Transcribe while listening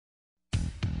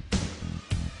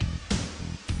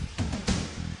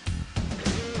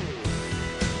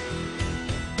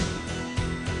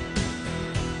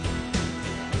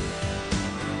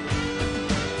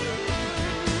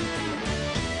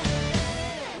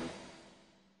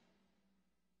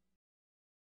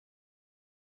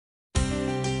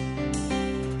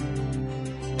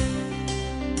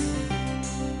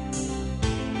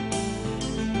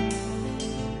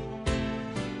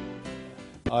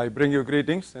I bring you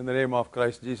greetings in the name of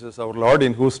Christ Jesus our Lord,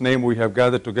 in whose name we have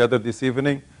gathered together this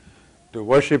evening to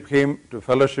worship Him, to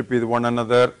fellowship with one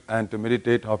another, and to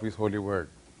meditate of His holy word.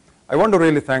 I want to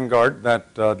really thank God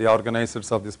that the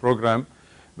organizers of this program,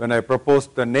 when I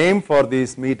proposed the name for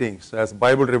these meetings as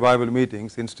Bible revival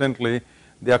meetings, instantly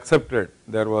they accepted.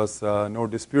 There was no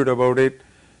dispute about it.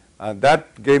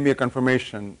 That gave me a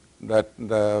confirmation that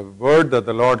the word that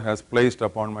the Lord has placed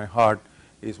upon my heart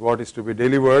is what is to be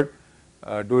delivered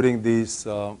during these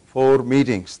 4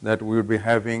 meetings that we will be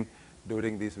having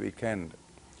during this weekend.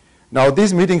 Now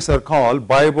these meetings are called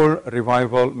Bible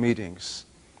revival meetings.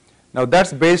 Now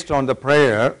that's based on the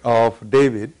prayer of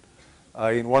David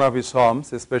in one of his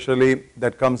psalms, especially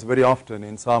that comes very often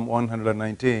in Psalm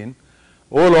 119.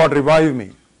 O Lord, revive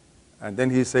me. And then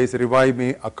he says, revive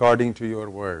me according to your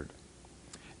word.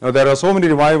 Now there are so many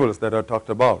revivals that are talked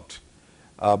about.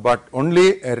 But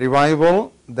only a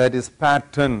revival that is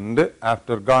patterned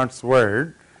after God's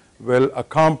word will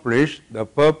accomplish the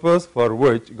purpose for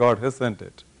which God has sent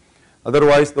it.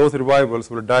 Otherwise, those revivals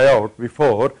will die out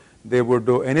before they would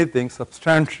do anything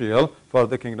substantial for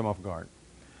the kingdom of God.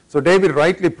 So David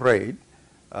rightly prayed.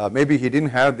 Maybe he didn't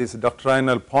have this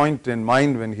doctrinal point in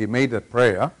mind when he made that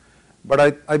prayer.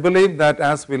 But I believe that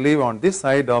as we live on this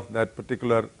side of that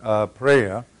particular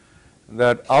prayer,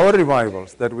 that our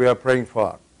revivals that we are praying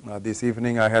for. This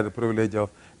evening I had the privilege of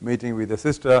meeting with a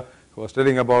sister who was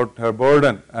telling about her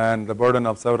burden and the burden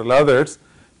of several others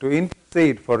to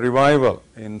intercede for revival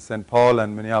in St. Paul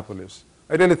and Minneapolis.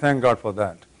 I really thank God for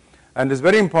that. And it's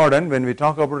very important when we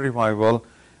talk about revival,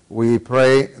 we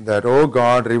pray that, oh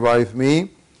God, revive me,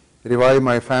 revive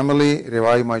my family,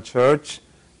 revive my church,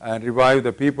 and revive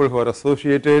the people who are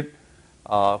associated,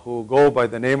 who go by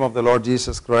the name of the Lord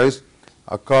Jesus Christ,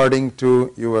 according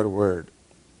to your word.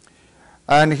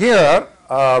 And here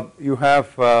you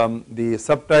have the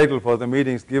subtitle for the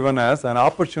meetings given as an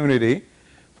opportunity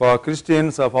for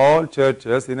Christians of all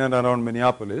churches in and around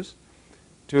Minneapolis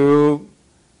to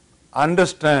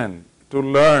understand, to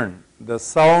learn the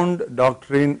sound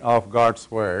doctrine of God's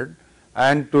word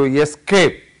and to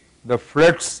escape the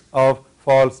floods of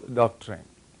false doctrine.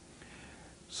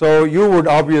 So you would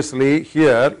obviously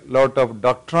hear a lot of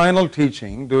doctrinal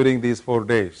teaching during these 4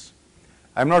 days.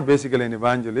 I am not basically an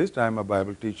evangelist, I am a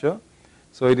Bible teacher.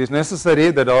 So it is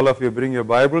necessary that all of you bring your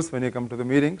Bibles when you come to the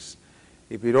meetings.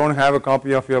 If you don't have a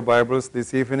copy of your Bibles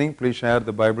this evening, please share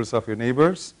the Bibles of your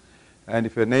neighbors. And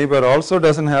if your neighbor also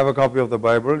doesn't have a copy of the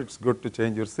Bible, it's good to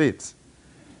change your seats.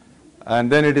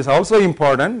 And then it is also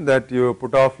important that you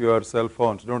put off your cell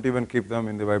phones. Don't even keep them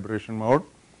in the vibration mode,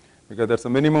 because that's the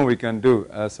minimum we can do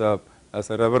as a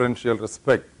reverential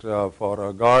respect for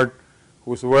a God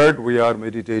whose word we are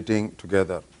meditating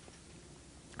together.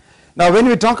 Now when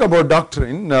we talk about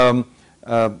doctrine,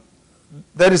 there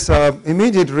is an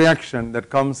immediate reaction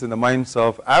that comes in the minds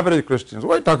of average Christians.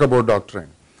 Why talk about doctrine?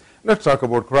 Let's talk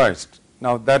about Christ.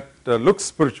 Now that looks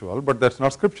spiritual, but that's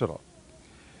not scriptural.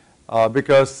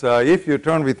 Because if you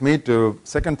turn with me to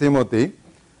 2 Timothy,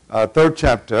 3rd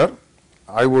chapter,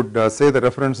 I would say the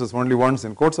references only once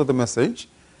in quotes of the message,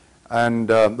 and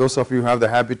those of you who have the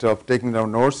habit of taking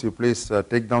down notes, you please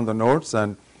take down the notes,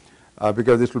 and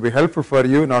because it will be helpful for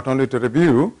you not only to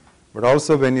review, but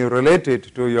also when you relate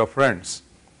it to your friends.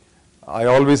 I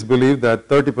always believe that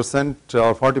 30%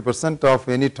 or 40% of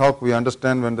any talk we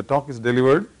understand when the talk is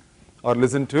delivered or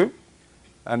listened to,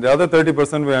 and the other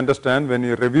 30% we understand when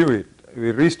you review it,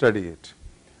 we restudy it,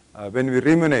 when we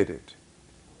ruminate it.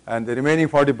 And the remaining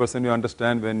 40% you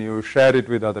understand when you share it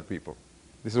with other people.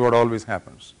 This is what always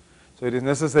happens. So it is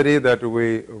necessary that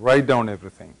we write down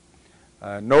everything,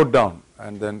 note down,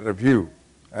 and then review,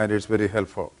 and it's very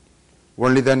helpful.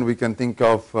 Only then we can think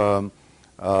of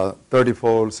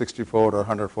 30-fold, 60-fold, or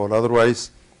 100-fold.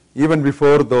 Otherwise, even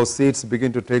before those seeds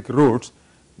begin to take roots,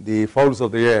 the fowls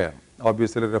of the air,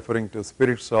 obviously referring to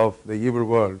spirits of the evil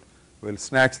world, will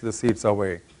snatch the seeds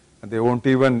away, and they won't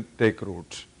even take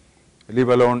root, leave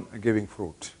alone giving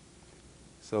fruit.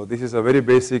 So this is a very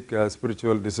basic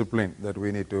spiritual discipline that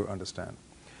we need to understand.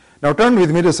 Now turn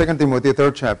with me to 2 Timothy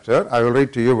 3rd chapter. I will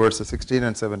read to you verses 16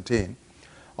 and 17.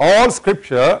 All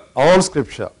scripture,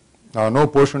 no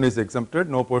portion is exempted,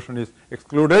 no portion is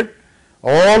excluded.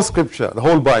 All scripture, the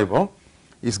whole Bible,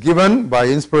 is given by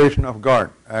inspiration of God,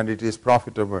 and it is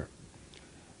profitable.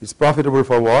 It's profitable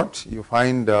for what? You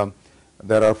find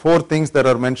there are 4 things that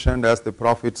are mentioned as the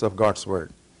profits of God's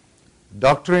word: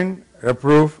 doctrine,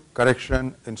 reproof,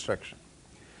 correction, instruction.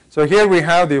 So here we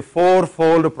have the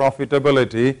 4-fold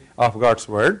profitability of God's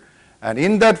word, and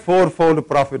in that 4-fold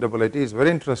profitability is very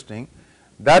interesting.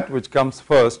 That which comes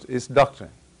first is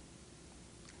doctrine.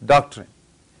 Doctrine.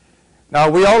 Now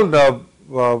we all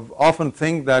often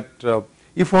think that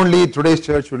if only today's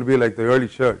church will be like the early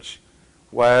church,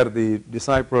 where the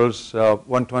disciples,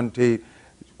 120,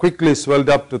 quickly swelled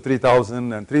up to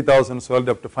 3,000, and 3,000 swelled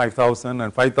up to 5,000,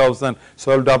 and 5,000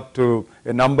 swelled up to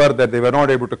a number that they were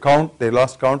not able to count. They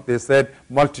lost count. They said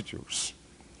multitudes.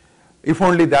 If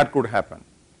only that could happen.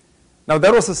 Now,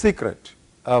 there was a secret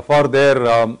for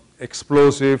their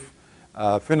explosive,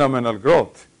 phenomenal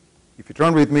growth. If you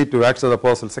turn with me to Acts of the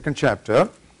Apostles, 2nd chapter,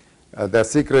 the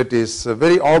secret is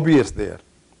very obvious there.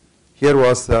 Here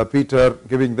was Peter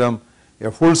giving them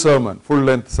a full sermon,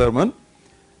 full-length sermon.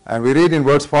 And we read in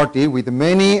verse 40, with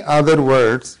many other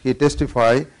words he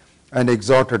testified and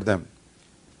exhorted them.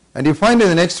 And you find in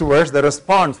the next verse the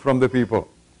response from the people.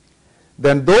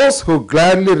 Then those who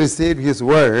gladly received his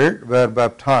word were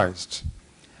baptized.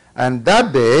 And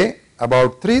that day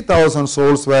about 3,000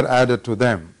 souls were added to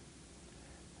them.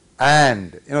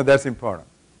 And, that's important.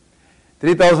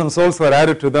 3,000 souls were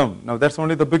added to them. Now that's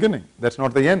only the beginning. That's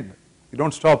not the end. You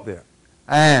don't stop there.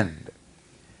 And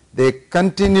they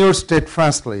continued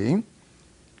steadfastly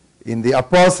in the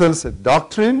apostles'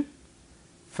 doctrine,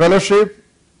 fellowship,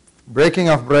 breaking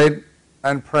of bread,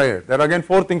 and prayer. There are again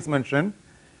 4 things mentioned.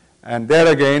 And there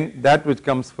again, that which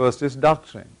comes first is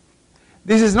doctrine.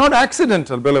 This is not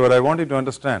accidental, beloved. I want you to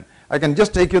understand. I can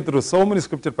just take you through so many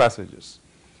scripture passages.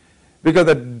 Because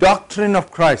the doctrine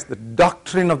of Christ, the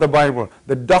doctrine of the Bible,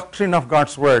 the doctrine of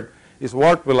God's Word is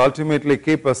what will ultimately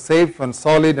keep us safe and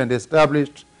solid and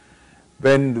established.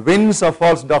 When the winds of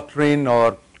false doctrine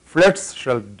or floods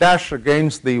shall dash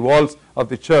against the walls of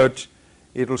the church,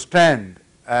 it will stand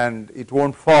and it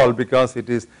won't fall because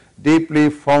it is deeply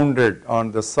founded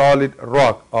on the solid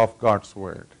rock of God's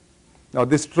Word. Now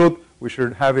this truth we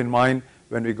should have in mind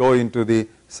when we go into the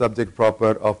subject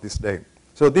proper of this day.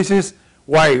 So this is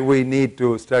why we need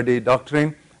to study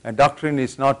doctrine, and doctrine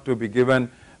is not to be given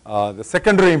the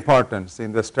secondary importance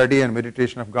in the study and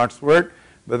meditation of God's Word.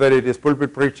 Whether it is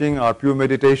pulpit preaching or pew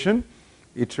meditation,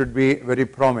 it should be very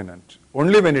prominent.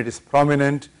 Only when it is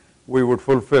prominent, we would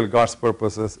fulfill God's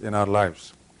purposes in our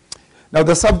lives. Now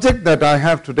the subject that I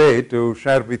have today to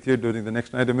share with you during the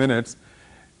next 90 minutes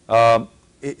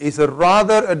is a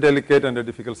rather delicate and a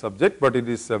difficult subject, but it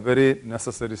is a very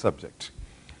necessary subject.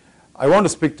 I want to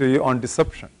speak to you on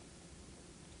deception.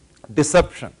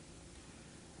 Deception.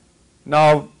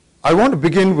 Now, I want to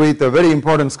begin with a very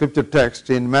important scripture text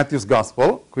in Matthew's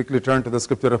Gospel. Quickly turn to the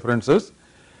scripture references.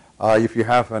 If you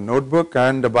have a notebook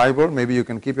and a Bible, maybe you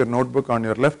can keep your notebook on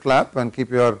your left lap and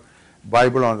keep your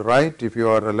Bible on the right if you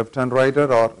are a left-hand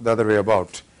writer, or the other way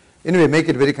about. Anyway, make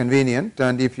it very convenient,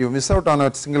 and if you miss out on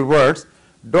a single words,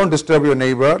 don't disturb your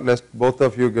neighbor lest both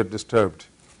of you get disturbed.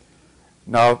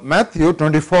 Now, Matthew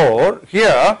 24,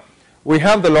 here we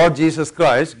have the Lord Jesus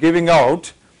Christ giving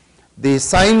out the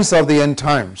signs of the end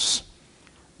times.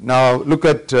 Now, look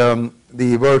at the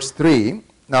verse 3.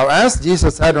 Now, as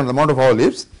Jesus sat on the Mount of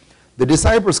Olives, the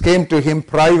disciples came to him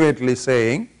privately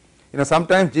saying,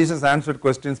 sometimes Jesus answered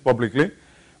questions publicly,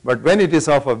 but when it is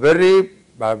of a very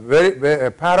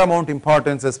paramount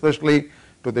importance, especially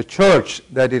to the church,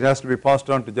 that it has to be passed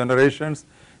on to generations,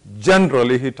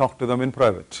 generally he talked to them in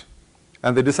private.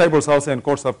 And the disciples also in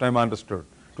course of time understood.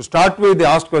 To start with, they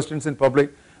asked questions in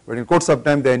public, but in course of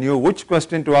time they knew which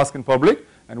question to ask in public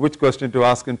and which question to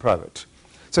ask in private.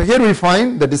 So here we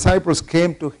find the disciples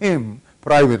came to him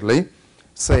privately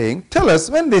saying, tell us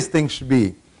when these things should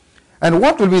be, and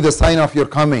what will be the sign of your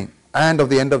coming and of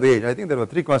the end of the age. I think there were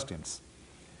 3 questions.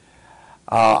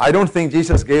 I don't think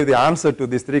Jesus gave the answer to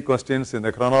these 3 questions in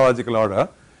the chronological order,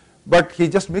 but he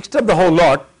just mixed up the whole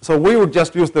lot, so we would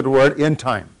just use the word end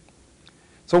time.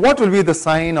 So what will be the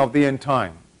sign of the end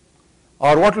time?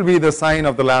 Or what will be the sign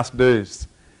of the last days?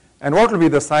 And what will be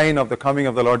the sign of the coming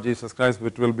of the Lord Jesus Christ,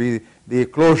 which will be the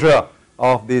closure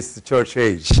of this church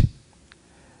age?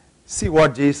 See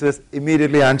what Jesus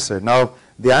immediately answered. Now,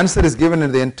 the answer is given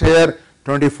in the entire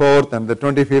 24th and the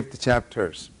 25th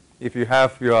chapters. If you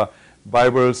have your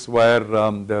Bibles where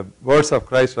the words of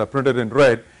Christ are printed in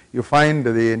red, you find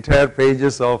the entire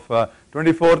pages of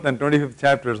 24th and 25th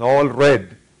chapters all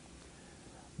red.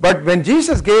 But when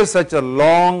Jesus gave such a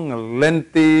long,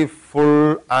 lengthy,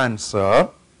 full answer,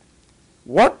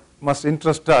 what must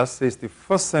interest us is the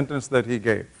first sentence that he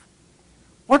gave.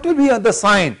 What will be the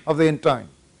sign of the end time?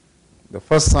 The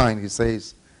first sign, he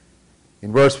says,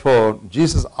 in verse 4,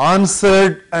 Jesus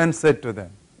answered and said to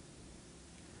them,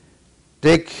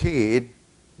 take heed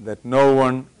that no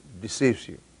one deceives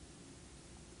you.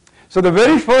 So the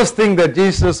very first thing that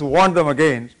Jesus warned them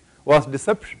against was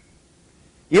deception.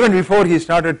 Even before he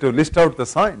started to list out the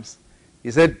signs,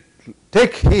 he said,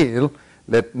 take heed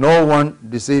that no one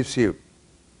deceives you.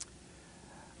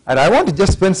 And I want to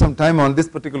just spend some time on this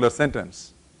particular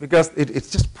sentence because it's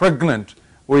just pregnant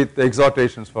with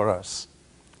exhortations for us.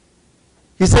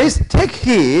 He says, take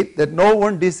heed that no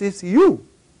one deceives you.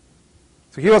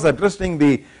 So he was addressing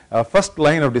the first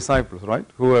line of disciples, right,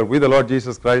 who were with the Lord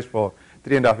Jesus Christ for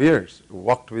 3.5 years, who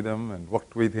walked with him and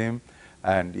worked with him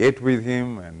and ate with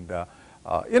him, and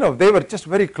they were just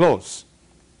very close.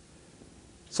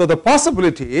 So the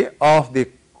possibility of the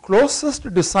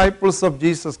closest disciples of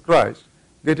Jesus Christ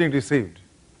getting deceived.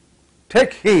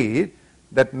 Take heed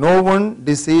that no one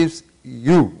deceives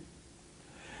you.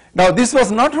 Now this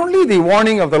was not only the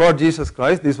warning of the Lord Jesus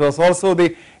Christ, this was also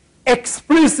the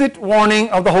explicit warning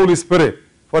of the Holy Spirit.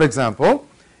 For example,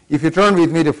 if you turn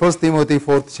with me to 1 Timothy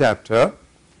 4th chapter,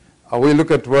 we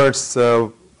look at verse 1.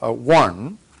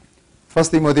 1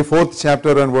 Timothy 4th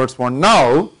chapter and verse 1.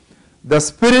 Now, the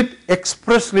Spirit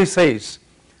expressly says,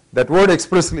 that word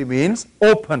expressly means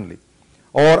openly,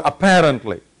 or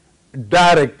apparently,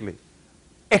 directly,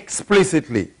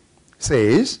 explicitly,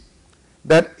 says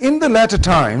that in the latter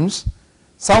times,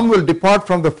 some will depart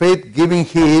from the faith, giving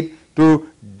heed to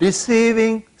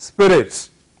deceiving spirits.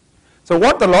 So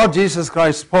what the Lord Jesus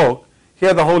Christ spoke,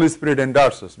 here the Holy Spirit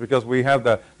endorses, because we have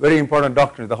the very important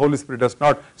doctrine. The Holy Spirit does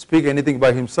not speak anything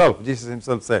by himself. Jesus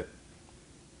himself said,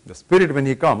 the Spirit, when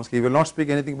he comes, he will not speak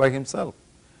anything by himself.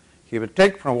 He will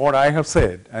take from what I have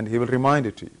said and he will remind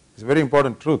it to you. It's a very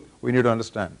important truth we need to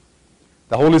understand.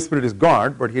 The Holy Spirit is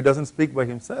God, but he doesn't speak by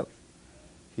himself.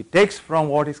 He takes from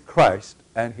what is Christ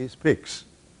and he speaks.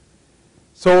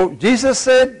 So Jesus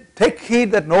said, take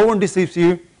heed that no one deceives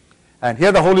you. And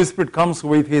here the Holy Spirit comes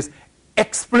with his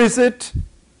explicit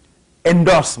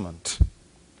endorsement.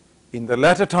 In the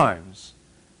latter times,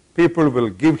 people will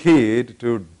give heed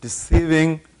to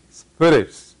deceiving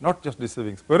spirits. Not just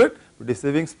deceiving spirit, but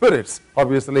deceiving spirits.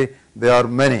 Obviously, there are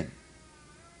many.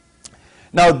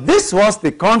 Now, this was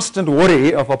the constant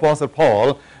worry of Apostle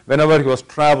Paul whenever he was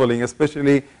traveling,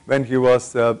 especially when he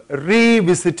was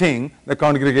revisiting the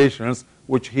congregations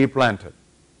which he planted.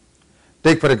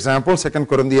 Take, for example, 2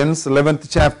 Corinthians 11th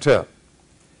chapter.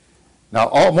 Now,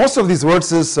 most of these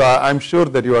verses I'm sure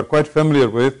that you are quite familiar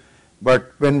with,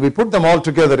 but when we put them all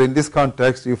together in this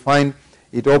context, you find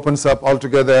it opens up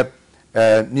altogether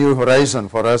a new horizon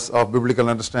for us of biblical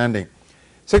understanding.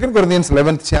 2 Corinthians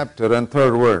 11th chapter and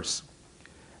 3rd verse.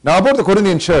 Now about the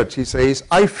Corinthian church, he says,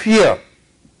 I fear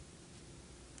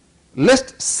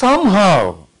lest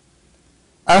somehow,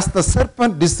 as the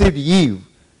serpent deceived Eve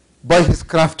by his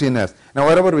craftiness. Now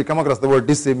wherever we come across the word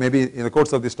deceive, maybe in the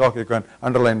course of this talk you can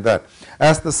underline that.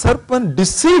 As the serpent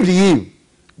deceived Eve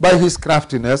by his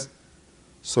craftiness,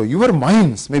 so your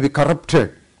minds may be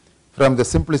corrupted from the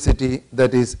simplicity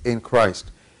that is in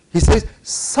Christ. He says,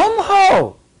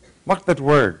 somehow, mark that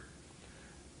word.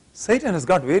 Satan has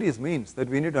got various means that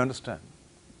we need to understand.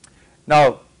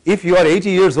 Now, if you are 80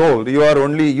 years old,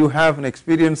 you have an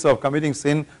experience of committing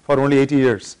sin for only 80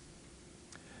 years.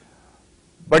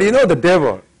 But you know the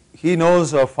devil, he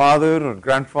knows a father or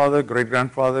grandfather,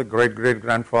 great-grandfather,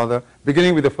 great-great-grandfather,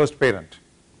 beginning with the first parent.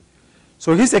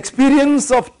 So his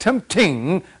experience of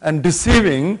tempting and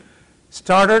deceiving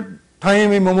started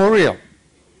time immemorial.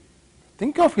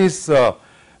 Think of his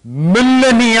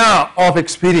millennia of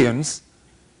experience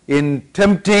in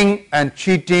tempting and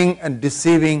cheating and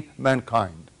deceiving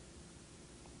mankind.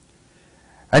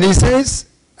 And he says,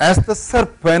 as the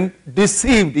serpent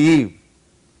deceived Eve.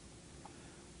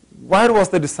 Where was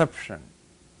the deception?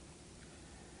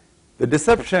 The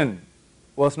deception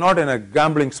was not in a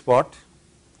gambling spot.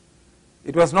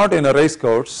 It was not in a race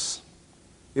course.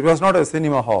 It was not a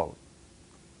cinema hall.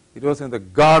 It was in the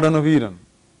Garden of Eden,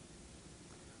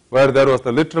 where there was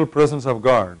the literal presence of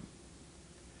God,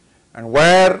 and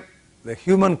where the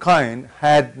humankind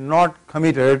had not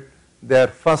committed their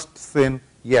first sin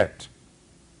yet.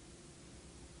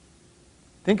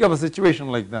 Think of a situation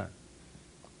like that.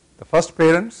 The first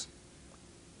parents,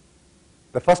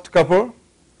 the first couple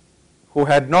who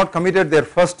had not committed their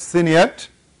first sin yet,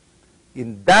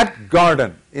 in that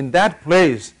garden, in that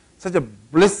place, such a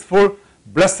blissful,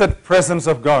 blessed presence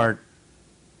of God,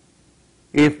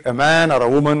 if a man or a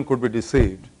woman could be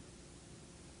deceived,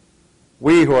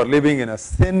 we who are living in a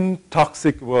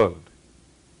sin-toxic world,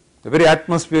 the very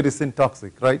atmosphere is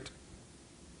sin-toxic, right?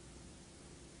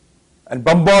 And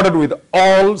bombarded with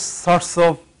all sorts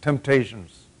of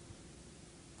temptations.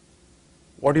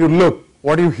 What do you look?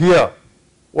 What do you hear?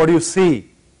 What do you see?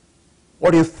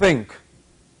 What do you think?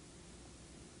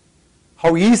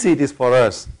 How easy it is for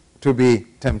us to be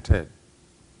tempted.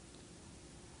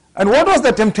 And what was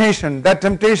the temptation? That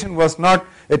temptation was not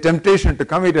a temptation to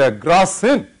commit a gross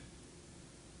sin.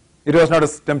 It was not a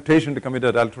temptation to commit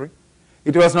adultery.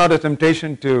 It was not a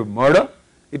temptation to murder.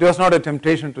 It was not a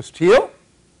temptation to steal.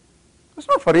 It was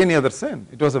not for any other sin.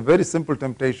 It was a very simple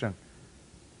temptation,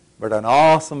 but an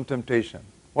awesome temptation.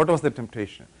 What was the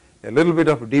temptation? A little bit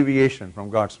of deviation from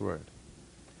God's word.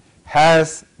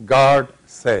 Has God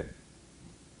said?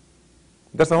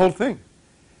 That's the whole thing.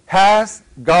 Has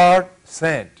God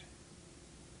said?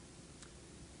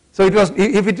 So it was,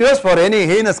 if it was for any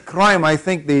heinous crime, I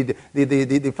think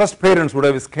the first parents would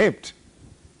have escaped.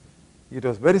 It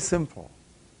was very simple.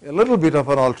 A little bit of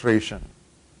an alteration.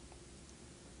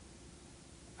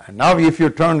 And now if you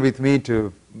turn with me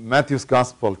to Matthew's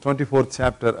Gospel, 24th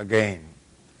chapter again.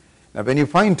 Now when you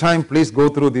find time, please go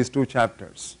through these two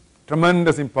chapters.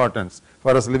 Tremendous importance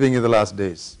for us living in the last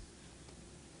days.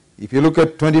 If you look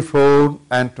at 24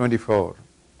 and 24,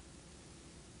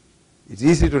 it's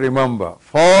easy to remember.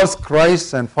 False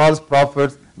Christs and false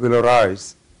prophets will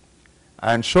arise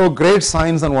and show great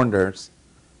signs and wonders,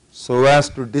 so as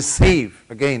to deceive,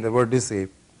 again the word deceive,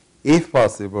 if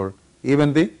possible,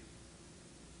 even the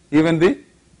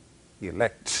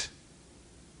elect.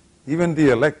 Even the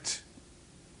elect.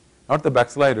 Not the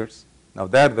backsliders. Now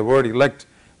there the word elect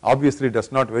obviously does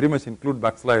not very much include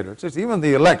backsliders. It's even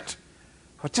the elect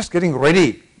who are just getting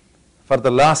ready for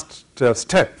the last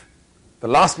step, the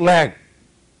last leg.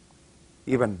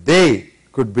 Even they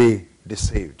could be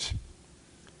deceived.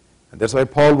 And that's why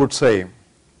Paul would say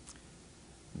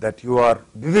that you are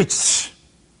bewitched,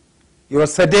 you are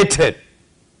sedated,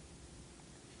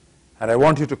 and I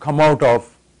want you to come out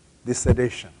of this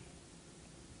sedation.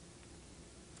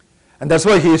 And that's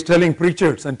why he is telling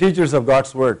preachers and teachers of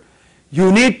God's word,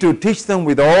 you need to teach them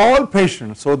with all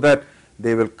patience so that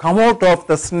they will come out of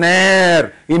the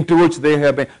snare into which they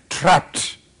have been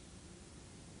trapped.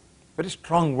 Very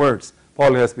strong words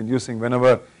Paul has been using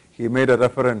whenever he made a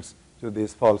reference to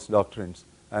these false doctrines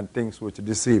and things which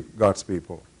deceive God's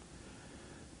people.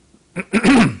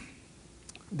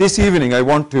 This evening I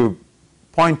want to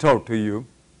point out to you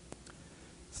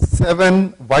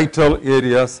 7 vital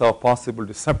areas of possible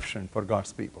deception for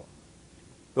God's people,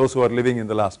 those who are living in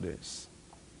the last days.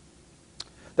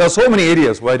 There are so many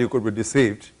areas where you could be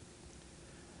deceived,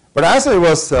 but as I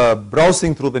was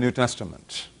browsing through the New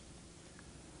Testament,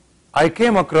 I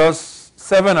came across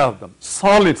 7 of them,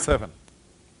 solid 7.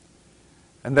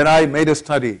 And then I made a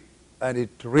study, and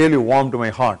it really warmed my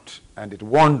heart, and it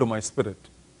warmed my spirit.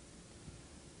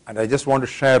 And I just want to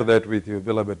share that with you,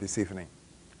 beloved, this evening.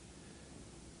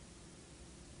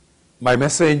 My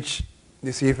message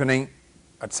this evening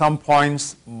at some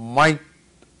points might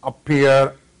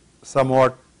appear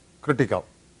somewhat critical.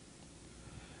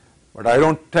 But I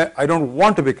don't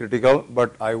want to be critical,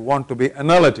 but I want to be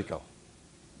analytical.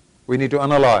 We need to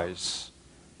analyze.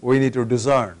 We need to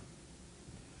discern.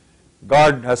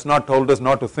 God has not told us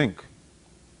not to think.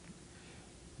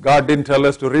 God didn't tell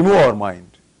us to remove our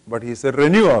mind, but he said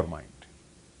renew our mind.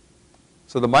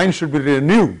 So the mind should be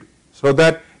renewed so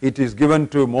that it is given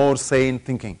to more sane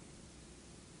thinking.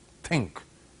 Think.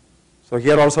 So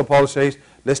here also Paul says,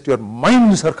 lest your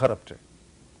minds are corrupted.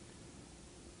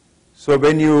 So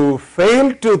when you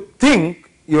fail to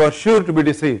think, you are sure to be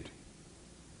deceived.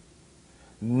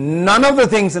 None of the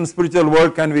things in spiritual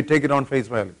world can be taken on face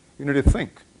value. You need to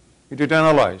think. You need to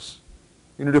analyze.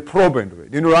 You need to probe into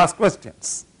it. You need to ask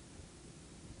questions.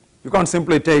 You can't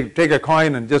simply take a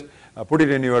coin and just put it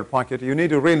in your pocket. You need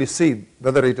to really see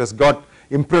whether it has got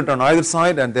imprint on either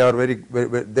side and they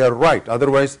are right.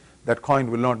 Otherwise, that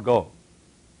coin will not go.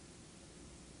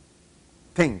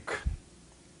 Think.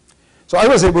 So I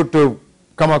was able to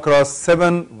come across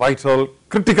 7 vital,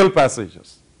 critical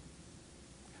passages.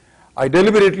 I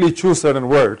deliberately choose certain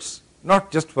words,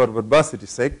 not just for verbacity's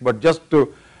sake, but just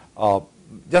to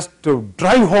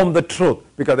drive home the truth,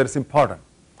 because that is important.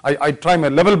 I try my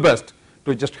level best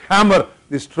to just hammer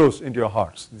these truths into your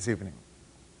hearts this evening.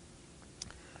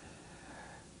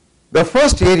 The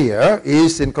first area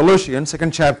is in Colossians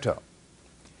 2nd chapter.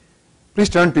 Please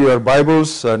turn to your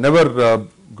Bibles. Never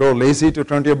grow lazy to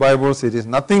turn to your Bibles. It is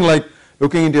nothing like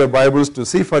looking into your Bibles to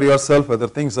see for yourself whether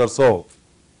things are so.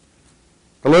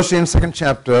 Colossians 2nd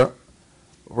chapter,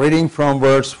 reading from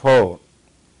verse 4.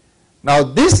 Now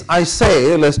this I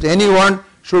say, lest anyone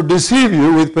should deceive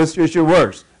you with persuasive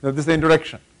words. Now this is the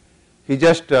introduction. He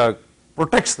just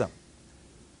protects them.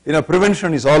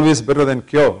 Prevention is always better than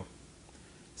cure.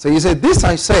 So he said, this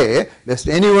I say, lest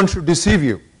anyone should deceive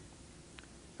you.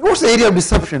 What's the area of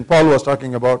deception Paul was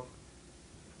talking about?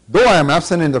 Though I am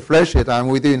absent in the flesh, yet I am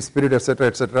with you in spirit, etc.,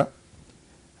 etc.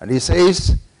 And he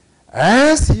says,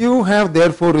 as you have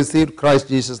therefore received Christ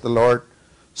Jesus the Lord,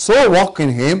 so walk in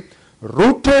him,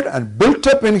 rooted and built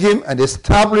up in him and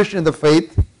established in the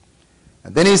faith.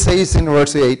 And then he says in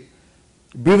verse 8,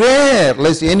 Beware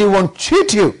lest anyone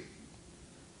cheat you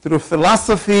through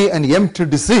philosophy and empty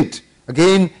deceit.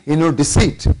 Again,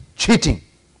 deceit, cheating.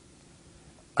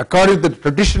 According to the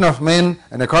tradition of men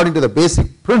and according to the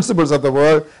basic principles of the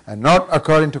world and not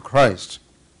according to Christ.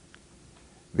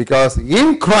 Because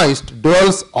in Christ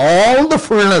dwells all the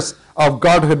fullness of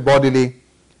Godhead bodily,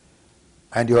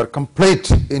 and you are complete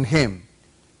in Him,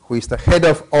 who is the head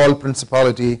of all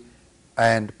principality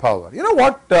and power. You know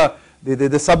what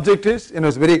the subject is?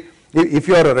 It's very, if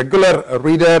you are a regular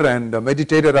reader and a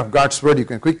meditator of God's word, you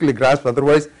can quickly grasp,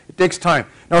 otherwise it takes time.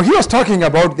 Now he was talking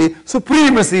about the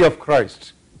supremacy of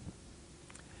Christ.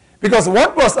 Because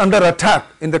what was under attack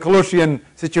in the Colossian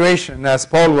situation as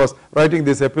Paul was writing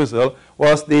this epistle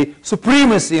was the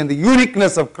supremacy and the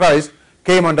uniqueness of Christ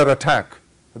came under attack.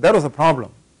 That was the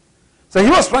problem. So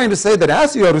he was trying to say that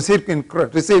as you have received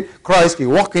Christ, you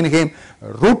walk in Him,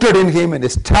 rooted in Him and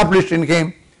established in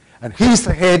Him, and He is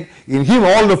the head, in Him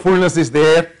all the fullness is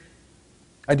there,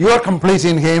 and you are complete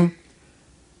in Him.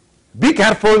 Be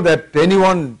careful that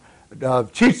anyone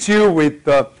cheats you with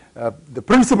the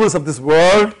principles of this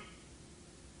world.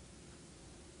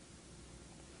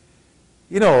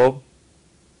 You know,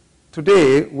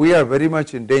 today we are very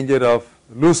much in danger of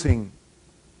losing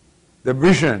the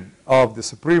vision of the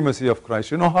supremacy of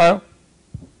Christ. You know how?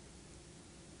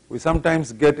 We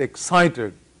sometimes get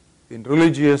excited in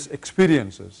religious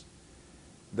experiences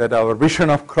that our vision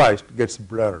of Christ gets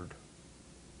blurred.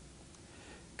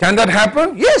 Can that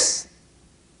happen? Yes.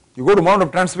 You go to Mount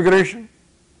of Transfiguration,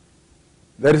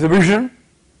 there is a vision,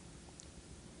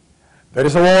 there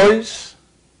is a voice,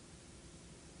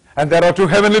 and there are two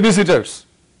heavenly visitors.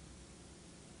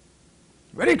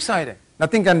 Very exciting.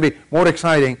 Nothing can be more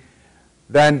exciting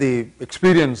than the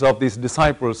experience of these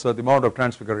disciples at the Mount of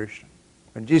Transfiguration,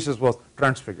 when Jesus was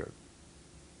transfigured.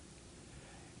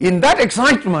 In that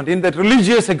excitement, in that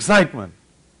religious excitement,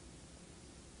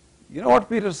 you know what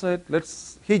Peter said?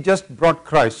 He just brought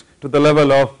Christ to the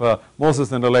level of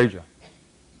Moses and Elijah.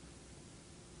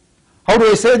 How do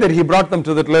I say that he brought them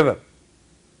to that level?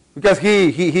 Because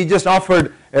he just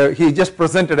offered, he just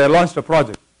presented, launched a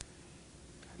project.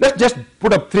 Let's just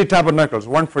put up 3 tabernacles,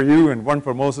 one for you and one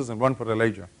for Moses and one for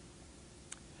Elijah.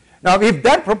 Now if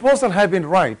that proposal had been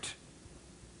right,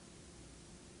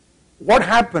 what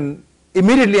happened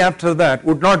immediately after that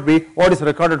would not be what is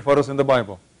recorded for us in the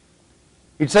Bible.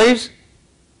 It says,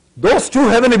 those 2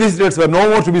 heavenly visitors were no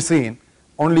more to be seen,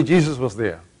 only Jesus was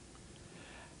there.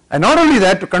 And not only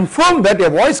that, to confirm that,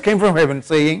 a voice came from heaven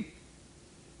saying,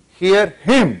 hear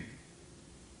him.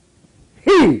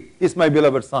 He is my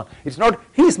beloved son. It's not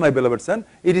he is my beloved son,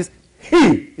 it is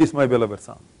he is my beloved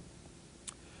son.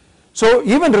 So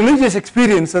even religious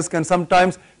experiences can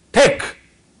sometimes take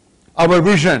our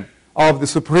vision of the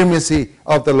supremacy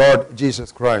of the Lord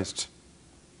Jesus Christ.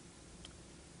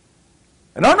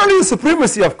 And not only the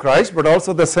supremacy of Christ, but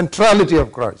also the centrality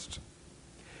of Christ.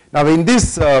 Now in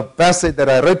this passage that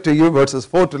I read to you, verses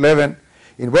 4 to 11,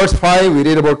 in verse 5 we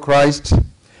read about Christ,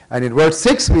 and in verse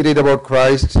 6 we read about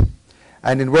Christ,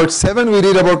 and in verse 7 we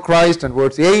read about Christ, and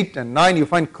verse 8 and 9 you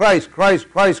find Christ, Christ,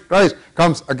 Christ, Christ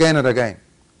comes again and again.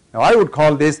 Now I would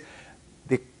call this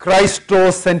the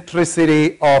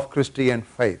Christocentricity of Christian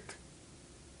faith.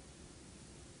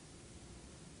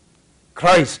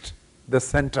 Christ, the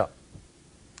center.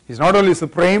 He's not only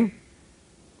supreme,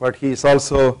 but he is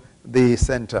also the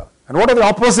center. And what are the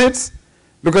opposites?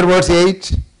 Look at verse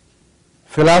 8.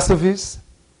 Philosophies,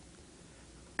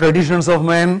 traditions of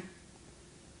men,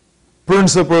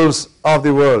 principles of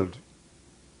the world.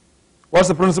 What's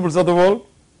the principles of the world?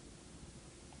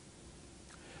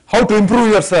 How to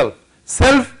improve yourself.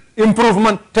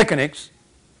 Self-improvement techniques.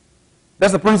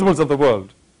 That's the principles of the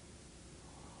world.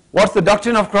 What's the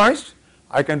doctrine of Christ?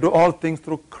 I can do all things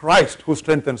through Christ who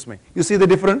strengthens me. You see the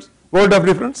difference? World of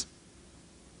difference?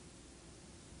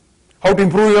 How to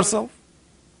improve yourself?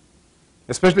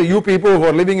 Especially you people who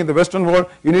are living in the Western world,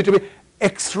 you need to be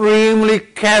extremely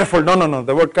careful. No.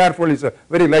 The word careful is a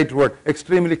very light word.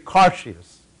 Extremely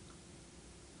cautious.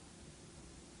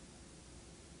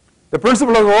 The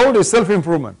principle of the world is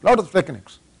self-improvement. A lot of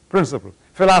techniques, principles,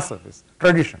 philosophies,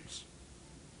 traditions.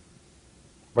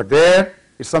 But there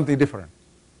is something different.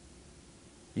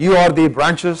 You are the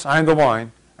branches, I am the vine,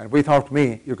 and without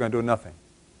me you can do nothing.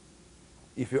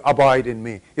 If you abide in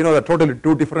me. You know, they're totally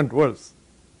 2 different worlds.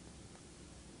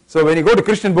 So when you go to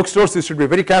Christian bookstores, you should be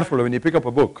very careful when you pick up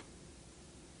a book.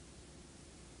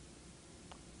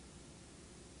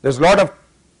 There's a lot of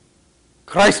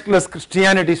Christless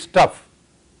Christianity stuff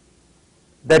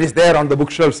that is there on the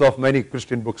bookshelves of many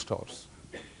Christian bookstores.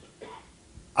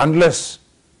 Unless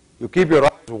you keep your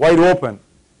eyes wide open,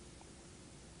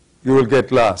 you will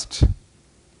get lost.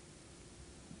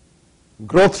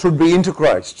 Growth should be into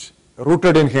Christ,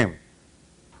 rooted in Him,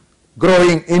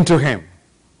 growing into Him,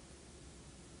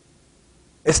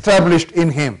 established in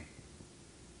Him.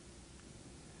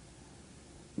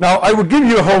 Now, I would give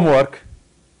you a homework,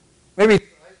 maybe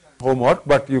homework,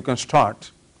 but you can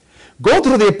start. Go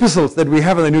through the epistles that we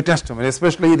have in the New Testament,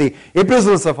 especially the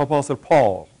epistles of Apostle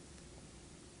Paul.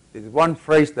 There is one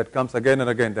phrase that comes again and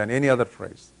again than any other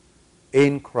phrase.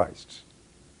 In Christ.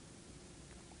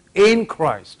 In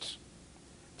Christ.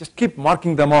 Just keep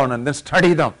marking them on and then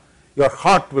study them. Your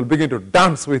heart will begin to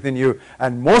dance within you.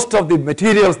 And most of the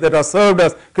materials that are served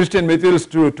as Christian materials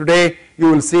today,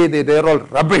 you will see that they are all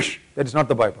rubbish. That is not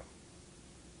the Bible.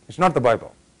 It's not the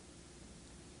Bible.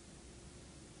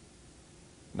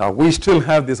 Now we still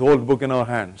have this old book in our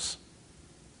hands.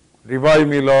 Revive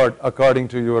me, Lord, according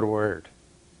to your word.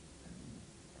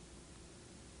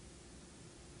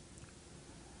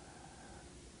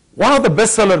 One of the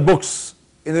bestseller books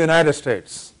in the United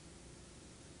States.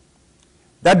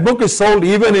 That book is sold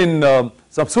even in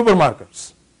some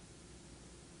supermarkets.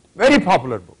 Very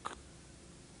popular book.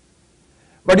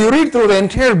 But you read through the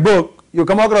entire book, you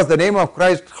come across the name of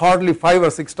Christ hardly 5 or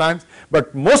 6 times,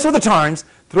 but most of the times,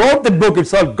 throughout the book,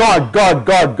 it's all God, God,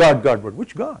 God, God, God. But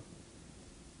which God?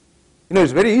 You know,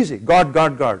 it's very easy. God,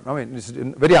 God, God. I mean, it's a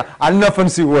very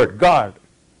unoffensive word, God.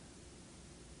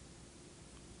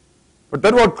 But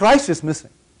that word Christ is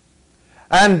missing.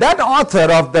 And that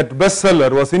author of that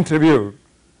bestseller was interviewed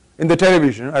in the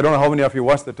television. I don't know how many of you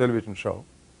watched the television show.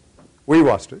 We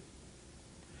watched it.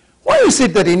 Why is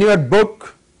it that in your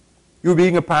book, you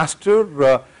being a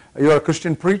pastor, you're a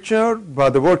Christian preacher,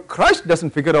 but the word Christ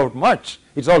doesn't figure out much.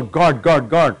 It's all God, God,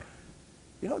 God.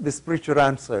 You know, this preacher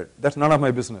answered, that's none of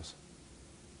my business.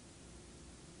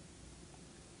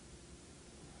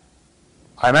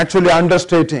 I'm actually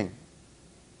understating.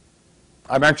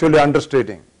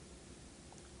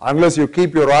 Unless you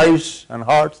keep your eyes and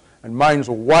hearts and minds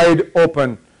wide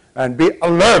open and be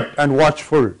alert and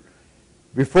watchful,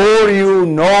 before you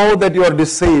know that you are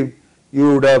deceived,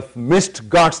 you would have missed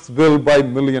God's will by a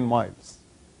million miles.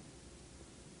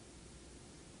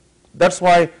 That's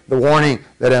why the warning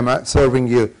that I'm serving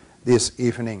you this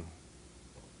evening.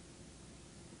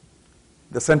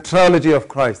 The centrality of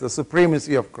Christ, the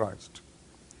supremacy of Christ.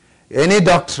 Any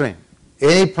doctrine,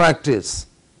 any practice,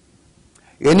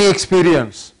 any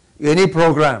experience, any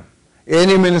program,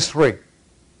 any ministry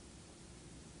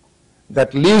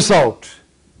that leaves out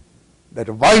that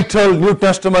vital New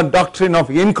Testament doctrine of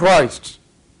in Christ,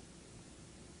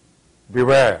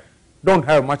 beware. Don't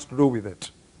have much to do with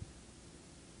it.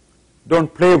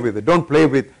 Don't play with it. Don't play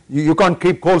with, you can't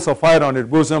keep coals of fire on its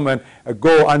bosom and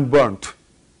go unburnt.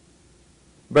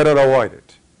 Better avoid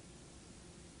it.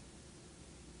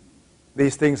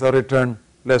 These things are written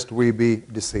lest we be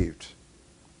deceived.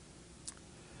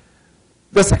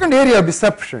 The second area of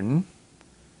deception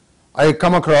I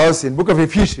come across in book of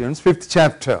Ephesians, 5th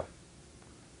chapter.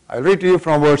 I'll read to you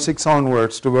from verse 6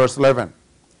 onwards to verse 11.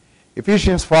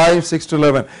 Ephesians 5, 6 to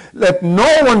 11. Let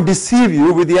no one deceive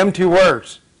you with the empty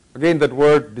words. Again that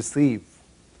word deceive.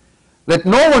 Let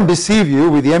no one deceive you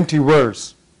with the empty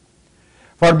words.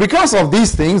 For because of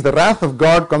these things the wrath of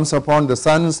God comes upon the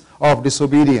sons of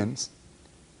disobedience.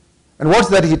 And what's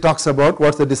that he talks about?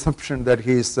 What's the deception that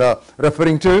he is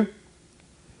referring to?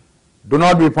 Do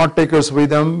not be partakers with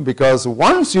them, because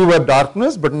once you were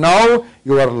darkness, but now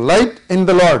you are light in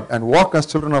the Lord, and walk as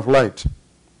children of light.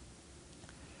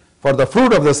 For the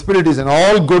fruit of the Spirit is in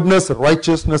all goodness,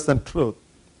 righteousness, and truth,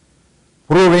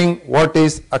 proving what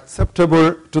is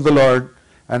acceptable to the Lord,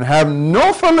 and have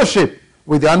no fellowship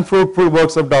with the unfruitful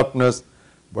works of darkness,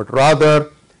 but rather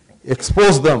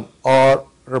expose them or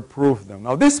reprove them.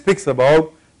 Now this speaks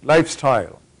about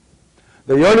lifestyle.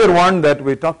 The earlier one that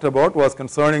we talked about was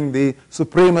concerning the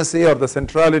supremacy or the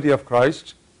centrality of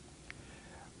Christ.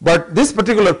 But this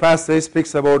particular passage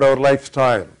speaks about our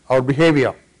lifestyle, our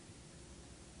behavior.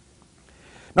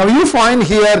 Now you find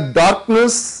here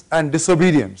darkness and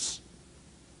disobedience.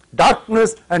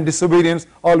 Darkness and disobedience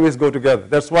always go together.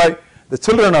 That's why the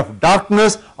children of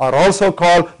darkness are also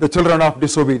called the children of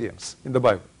disobedience in the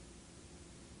Bible.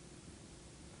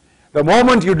 The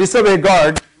moment you disobey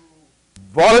God,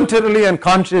 voluntarily and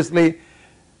consciously,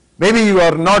 maybe you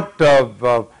are not,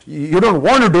 you don't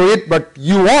want to do it, but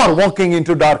you are walking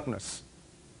into darkness.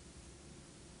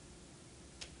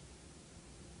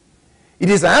 It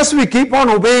is as we keep on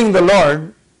obeying the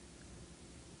Lord,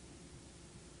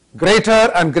 greater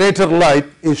and greater light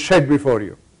is shed before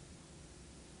you.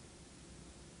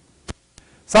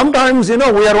 Sometimes,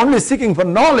 we are only seeking for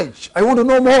knowledge. I want to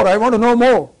know more, I want to know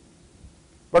more.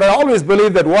 But I always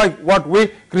believe that what we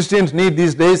Christians need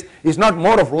these days is not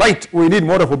more of light, we need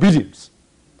more of obedience.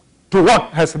 to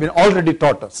what has been already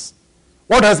taught us,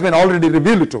 what has been already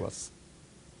revealed to us.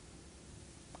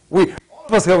 All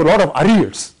of us have a lot of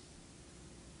arrears.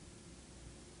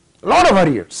 A lot of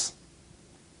arrears.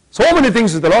 So many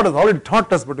things that the Lord has already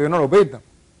taught us, but we have not obeyed them.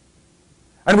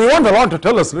 And we want the Lord to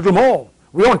tell us a little more.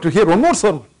 We want to hear one more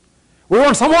sermon. We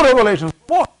want some more revelations.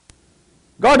 More.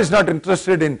 God is not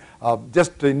interested in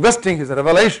just investing His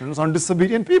revelations on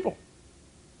disobedient people.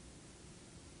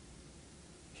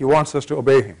 He wants us to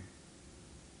obey Him.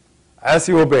 As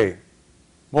you obey,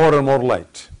 more and more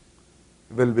light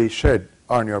will be shed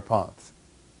on your path.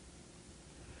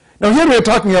 Now here we are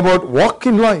talking about walk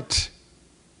in light.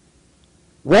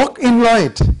 Walk in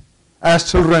light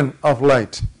as children of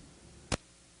light.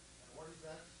 What is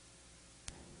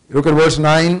that? Look at verse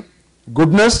 9.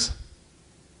 Goodness,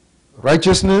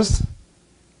 righteousness,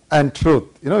 and truth.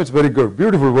 You know, it's very good.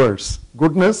 Beautiful words.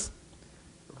 Goodness,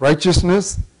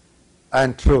 righteousness,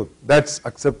 and truth. That's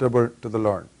acceptable to the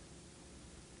Lord.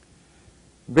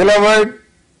 Beloved,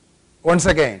 once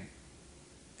again,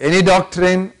 any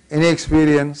doctrine, any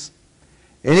experience,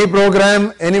 any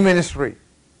program, any ministry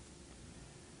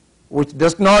which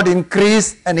does not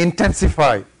increase and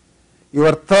intensify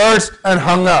your thirst and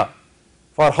hunger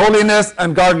for holiness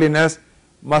and godliness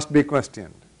must be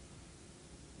questioned.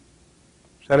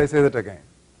 Shall I say that again?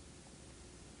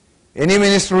 Any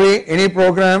ministry, any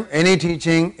program, any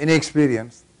teaching, any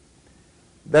experience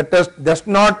that does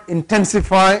not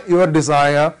intensify your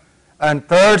desire and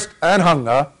thirst and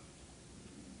hunger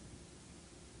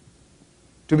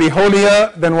to be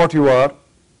holier than what you are,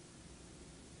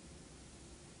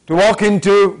 to walk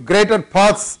into greater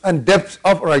paths and depths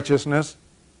of righteousness,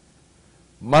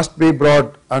 must be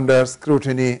brought under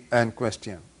scrutiny and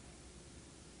question.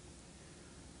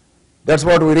 That's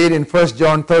what we read in 1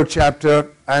 John 3rd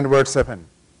chapter and verse 7.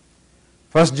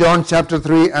 1 John chapter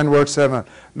 3 and verse 7.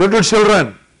 Little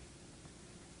children,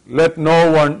 let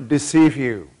no one deceive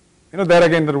you. You know, there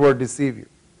again the word deceive you.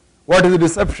 What is the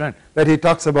deception that he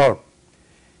talks about?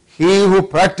 He who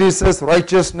practices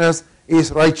righteousness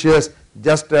is righteous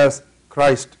just as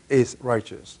Christ is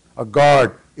righteous, or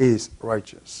God is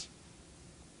righteous.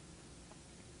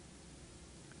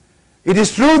 It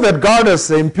is true that God has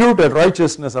imputed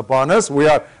righteousness upon us. We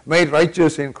are made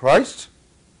righteous in Christ.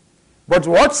 But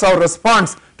what's our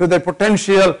response to the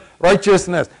potential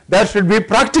righteousness? There should be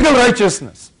practical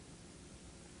righteousness.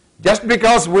 Just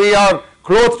because we are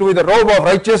clothed with the robe of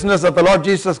righteousness of the Lord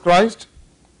Jesus Christ,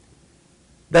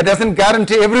 that doesn't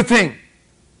guarantee everything.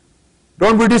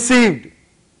 Don't be deceived.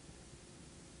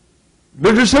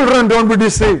 Little children, don't be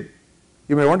deceived.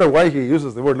 You may wonder why he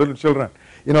uses the word little children.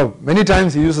 You know, many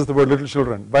times he uses the word little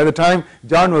children. By the time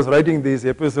John was writing these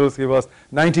epistles, he was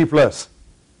 90 plus.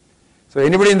 So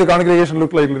anybody in the congregation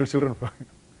looked like little children.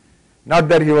 Not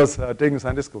that he was taking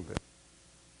Sunday school there.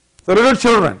 So little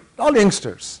children, all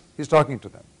youngsters, he's talking to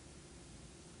them.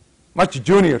 Much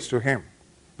juniors to him.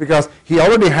 Because he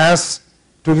already has,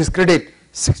 to his credit,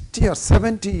 60 or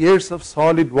 70 years of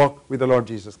solid walk with the Lord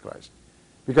Jesus Christ.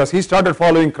 Because he started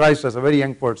following Christ as a very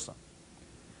young person.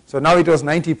 So now it was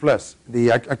 90 plus.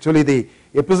 Actually the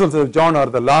epistles of John are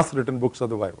the last written books of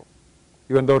the Bible.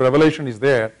 Even though Revelation is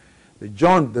there,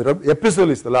 the epistle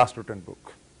is the last written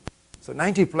book. So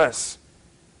 90 plus.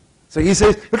 So he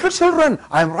says, little children,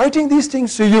 I am writing these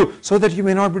things to you so that you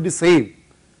may not be deceived.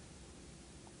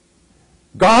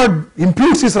 God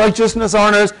imputes His righteousness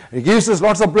on us, He gives us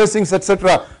lots of blessings,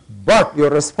 etc. But your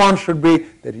response should be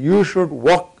that you should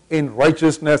walk in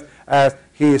righteousness as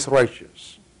He is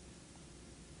righteous.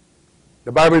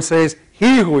 The Bible says,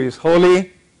 he who is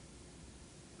holy,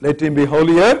 let him be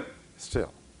holier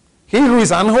still. He who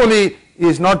is unholy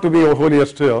is not to be holier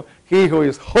still. He who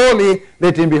is holy,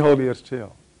 let him be holier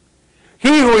still.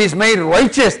 He who is made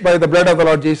righteous by the blood of the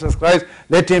Lord Jesus Christ,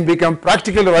 let him become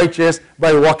practically righteous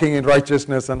by walking in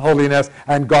righteousness and holiness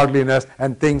and godliness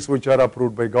and things which are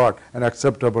approved by God and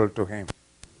acceptable to Him.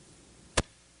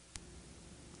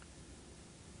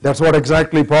 That's what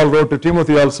exactly Paul wrote to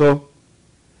Timothy also.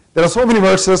 There are so many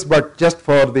verses, but just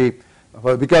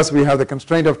because we have the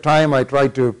constraint of time, I try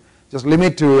to just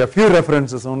limit to a few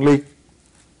references only.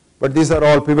 But these are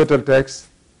all pivotal texts.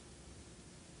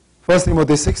 1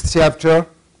 Timothy 6th chapter,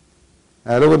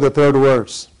 look at the 3rd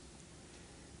verse.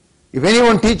 If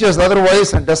anyone teaches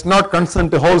otherwise and does not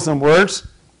consent to wholesome words,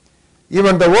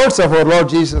 even the words of our Lord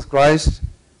Jesus Christ,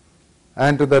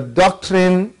 and to the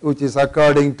doctrine which is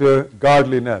according to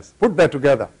godliness. Put that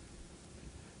together.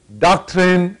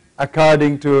 Doctrine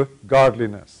according to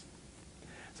godliness.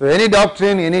 So any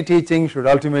doctrine, any teaching should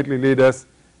ultimately lead us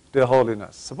to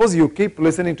holiness. Suppose you keep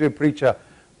listening to a preacher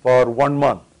for 1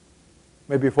 month,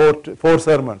 maybe four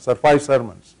sermons or 5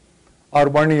 sermons, or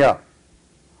 1 year.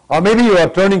 Or maybe you are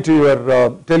turning to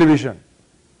your television.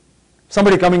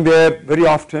 Somebody coming there very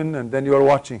often and then you are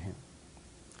watching him.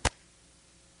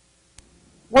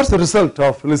 What's the result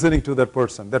of listening to that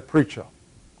person, that preacher?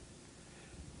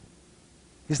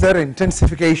 Is there an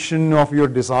intensification of your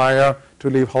desire to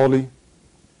live holy,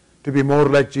 to be more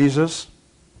like Jesus?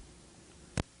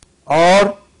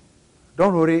 Or,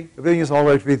 don't worry, everything is all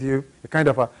right with you, a kind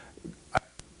of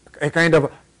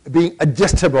being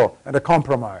adjustable and a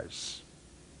compromise,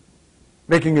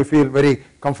 making you feel very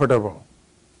comfortable.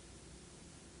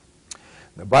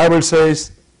 The Bible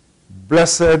says,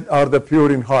 blessed are the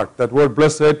pure in heart. That word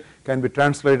blessed can be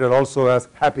translated also as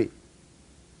happy.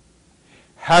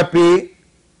 Happy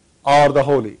are the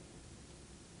holy.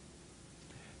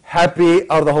 Happy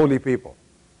are the holy people.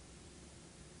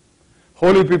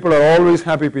 Holy people are always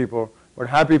happy people, but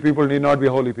happy people need not be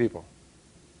holy people.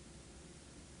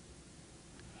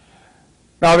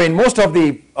 Now, in most of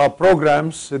the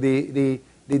programs, the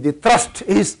thrust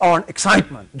is on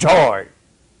excitement, joy,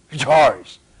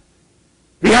 rejoice,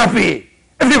 be happy,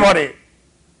 everybody.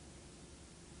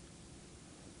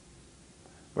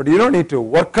 But you don't need to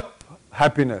work up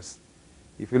happiness.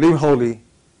 If you live holy,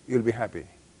 you'll be happy.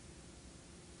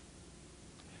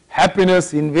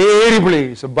 Happiness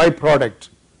invariably is a byproduct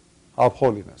of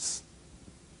holiness.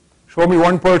 Show me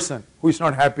one person who is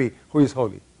not happy, who is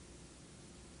holy.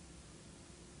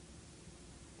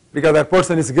 Because that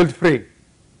person is guilt-free.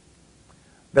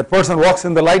 That person walks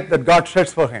in the light that God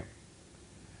sheds for him.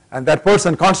 And that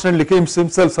person constantly keeps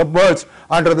himself submerged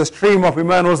under the stream of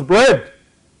Emmanuel's blood.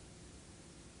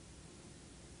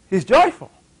 He's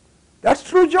joyful. That's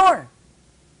true joy.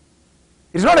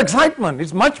 It's not excitement.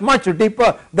 It's much, much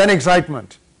deeper than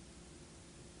excitement.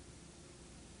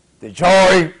 The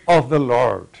joy of the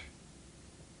Lord.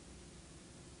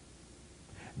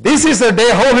 This is a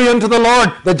day holy unto the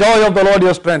Lord. The joy of the Lord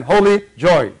your strength. Holy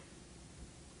joy.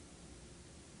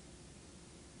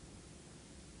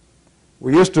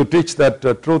 We used to teach that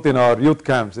truth in our youth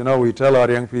camps. You know, we tell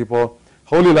our young people,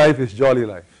 holy life is jolly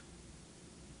life.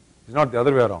 It's not the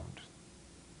other way around.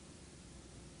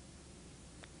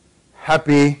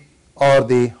 Happy are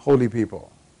the holy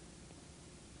people.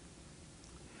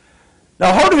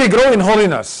 Now, how do we grow in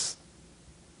holiness?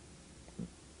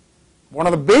 One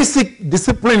of the basic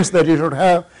disciplines that you should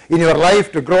have in your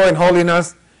life to grow in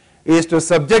holiness is to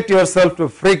subject yourself to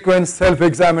frequent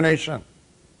self-examination.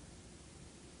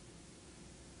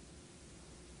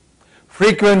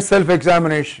 Frequent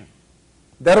self-examination.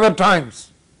 There were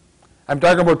times, I'm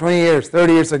talking about 20 years,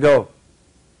 30 years ago,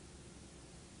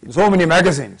 in so many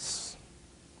magazines,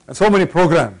 and so many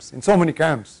programs, in so many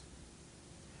camps,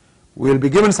 we will be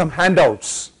given some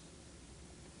handouts.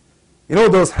 You know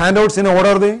those handouts, what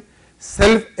are they?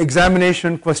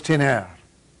 Self-examination questionnaire.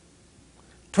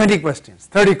 20 questions,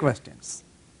 30 questions.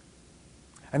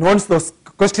 And once those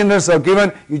questionnaires are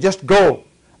given, you just go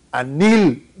and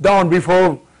kneel down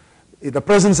before the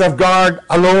presence of God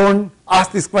alone,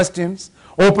 ask these questions,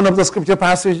 open up the scripture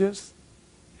passages,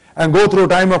 and go through a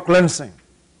time of cleansing.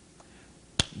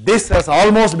 This has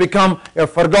almost become a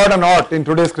forgotten art in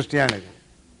today's Christianity.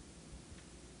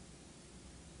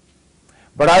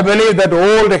 But I believe that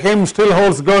old hymn still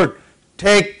holds good.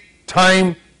 Take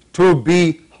time to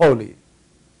be holy.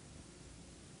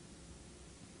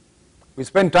 We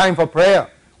spend time for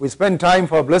prayer. We spend time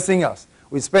for blessing us.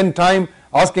 We spend time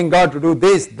asking God to do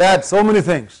this, that, so many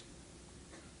things.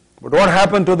 But what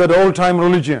happened to that old-time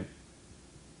religion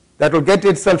that will get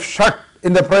itself shut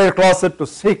in the prayer closet to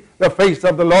seek the face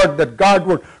of the Lord, that God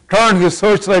would turn his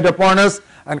searchlight upon us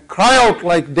and cry out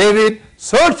like David,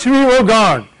 search me, O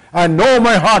God, and know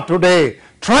my heart today.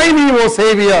 Try me, O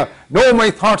Savior, know my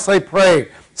thoughts, I pray.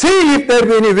 See if there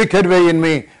be any wicked way in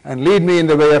me, and lead me in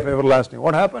the way of everlasting.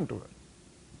 What happened to it?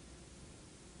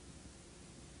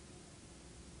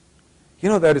 You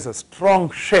know, there is a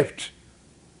strong shift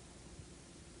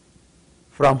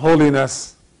from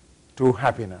holiness to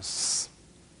happiness.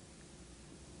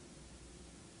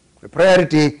 The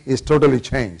priority is totally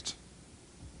changed.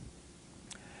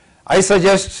 I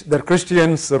suggest that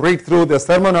Christians read through the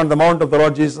Sermon on the Mount of the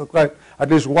Lord Jesus Christ at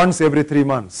least once every 3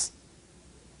 months.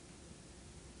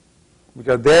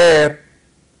 Because there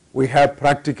we have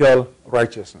practical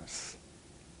righteousness.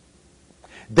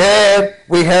 There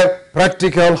we have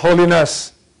practical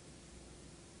holiness.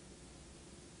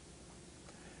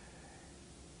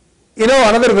 You know,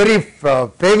 another very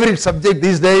favorite subject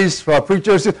these days for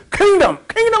preachers is kingdom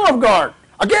of God.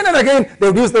 Again and again they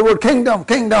would use the word kingdom.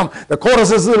 The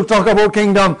choruses will talk about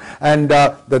kingdom, and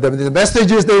the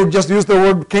messages they would just use the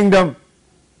word kingdom.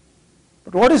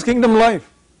 But what is kingdom life?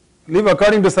 Live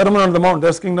according to Sermon on the Mount,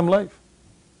 that's kingdom life.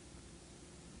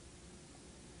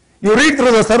 You read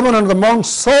through the Sermon on the Mount,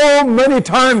 so many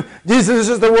times Jesus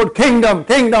uses the word kingdom,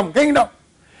 kingdom, kingdom.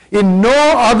 In no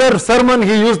other sermon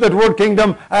he used that word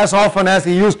kingdom as often as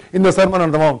he used in the Sermon on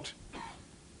the Mount.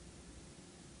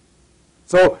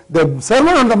 So the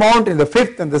Sermon on the Mount in the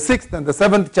 5th and the 6th and the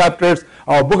 7th chapters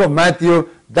of book of Matthew,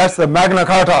 that's the Magna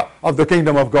Carta of the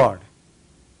kingdom of God.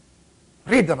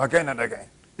 Read them again and again.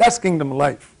 That's kingdom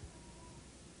life.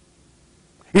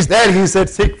 Is there he said,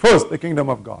 seek first the kingdom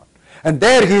of God. And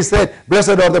there he said, blessed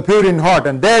are the pure in heart.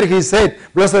 And there he said,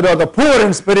 blessed are the poor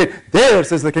in spirit.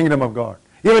 Theirs is the kingdom of God.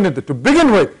 Even to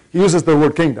begin with, he uses the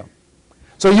word kingdom.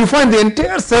 So you find the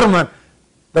entire sermon,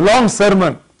 the long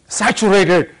sermon,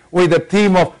 saturated with the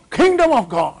theme of kingdom of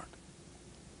God.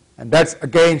 And that's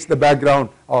against the background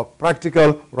of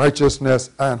practical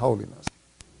righteousness and holiness.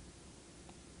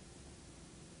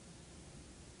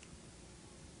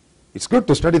 It's good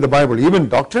to study the Bible, even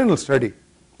doctrinal study.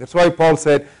 That's why Paul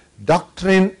said,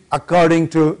 doctrine according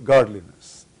to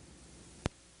godliness.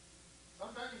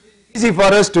 Sometimes it's easy for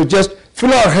us to just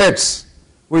fill our heads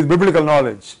with biblical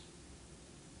knowledge.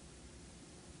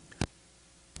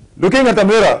 Looking at the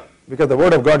mirror, because the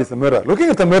Word of God is a mirror, looking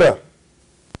at the mirror,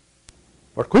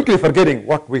 but quickly forgetting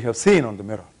what we have seen on the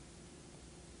mirror.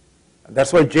 And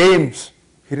that's why James,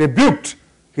 he rebuked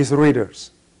his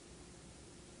readers.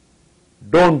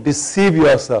 Don't deceive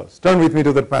yourselves. Turn with me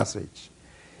to that passage.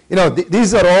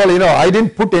 These are all, I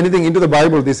didn't put anything into the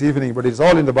Bible this evening, but it's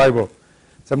all in the Bible.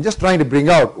 So I'm just trying to bring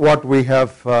out what we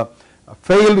have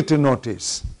failed to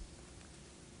notice.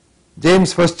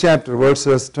 James 1st chapter,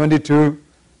 verses 22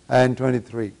 and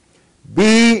 23.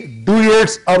 Be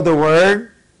doers of the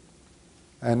word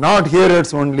and not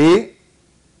hearers only.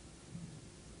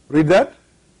 Read that.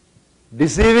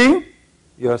 Deceiving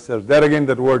yourself. There again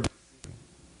that word.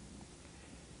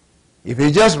 If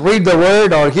you just read the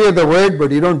word or hear the word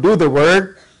but you don't do the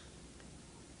word,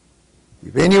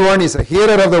 if anyone is a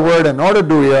hearer of the word and not a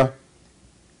doer,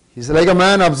 he's like a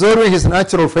man observing his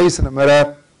natural face in a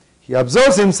mirror. He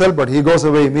observes himself but he goes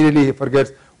away immediately, he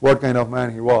forgets what kind of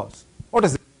man he was. What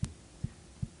is it?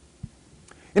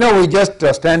 We just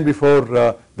stand before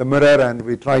the mirror and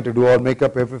we try to do our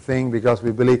makeup, everything, because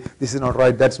we believe this is not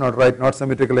right, that's not right, not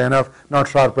symmetrical enough, not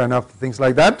sharp enough, things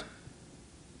like that.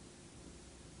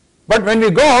 But when we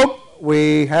go out,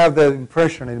 we have the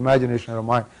impression and imagination in our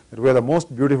mind that we are the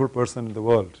most beautiful person in the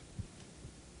world.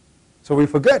 So we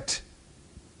forget.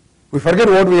 We forget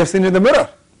what we have seen in the mirror.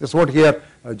 That's what here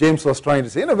James was trying to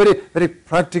say in a very, very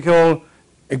practical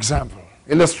example,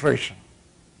 illustration.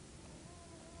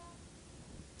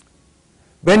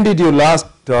 When did you last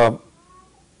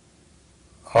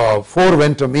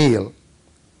forewent a meal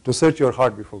to search your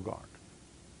heart before God?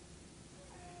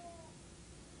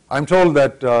 I'm told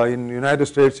that in the United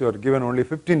States you are given only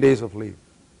 15 days of leave.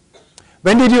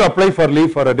 When did you apply for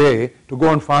leave for a day to go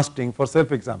on fasting for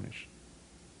self-examination?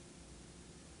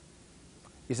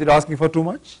 Is it asking for too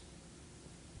much?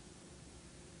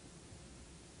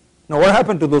 Now what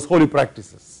happened to those holy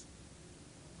practices?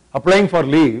 Applying for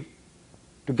leave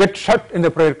to get shut in the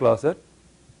prayer closet,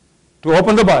 to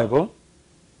open the Bible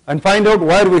and find out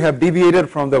where we have deviated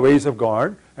from the ways of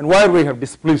God and where we have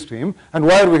displeased Him and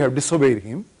where we have disobeyed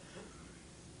Him,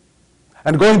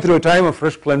 and going through a time of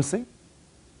fresh cleansing.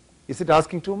 Is it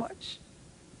asking too much?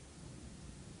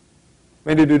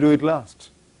 When did you do it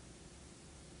last?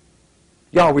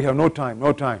 Yeah, we have no time,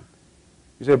 no time.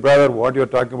 You say, brother, what you're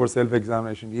talking about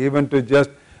self-examination, even to just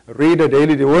read a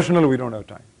daily devotional, we don't have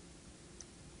time.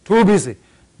 Too busy.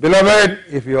 Beloved,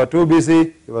 if you are too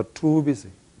busy, you are too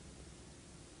busy.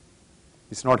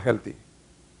 It's not healthy.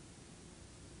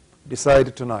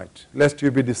 Decide tonight, lest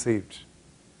you be deceived.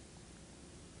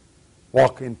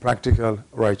 Walk in practical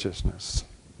righteousness.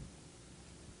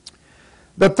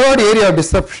 The third area of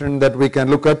deception that we can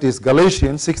look at is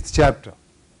Galatians 6th chapter.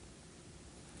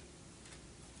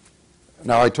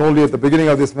 Now I told you at the beginning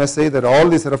of this message that all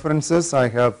these references I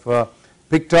have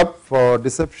picked up for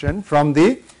deception from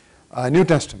the New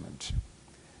Testament,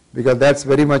 because that's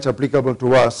very much applicable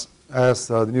to us as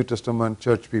the New Testament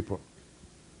church people.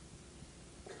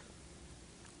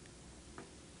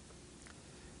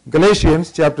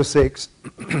 Galatians chapter 6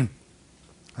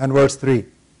 and verse 3.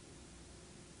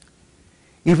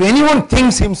 If anyone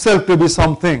thinks himself to be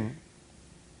something,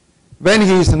 when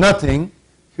he is nothing,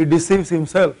 he deceives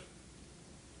himself.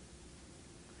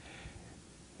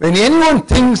 When anyone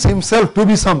thinks himself to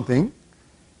be something,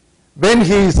 when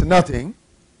he is nothing,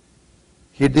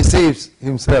 he deceives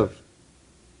himself.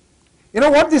 You know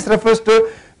what this refers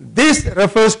to? This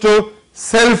refers to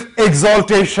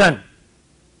self-exaltation.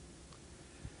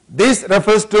 This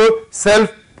refers to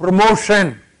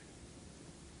self-promotion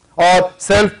or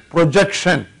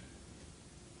self-projection.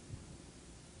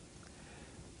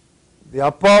 The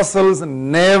apostles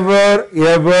never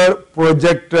ever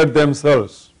projected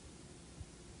themselves.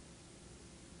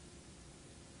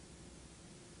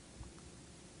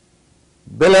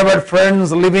 Beloved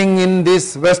friends living in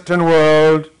this Western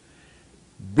world,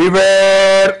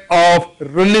 beware of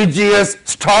religious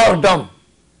stardom.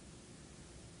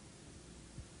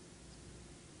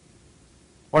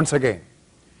 Once again,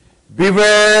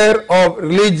 beware of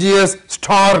religious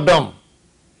stardom.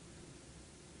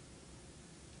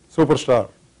 Superstar.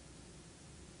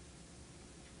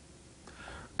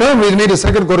 Turn with me to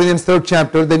 2 Corinthians 3rd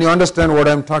chapter, then you understand what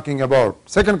I am talking about.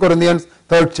 2 Corinthians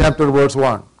 3rd chapter verse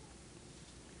 1.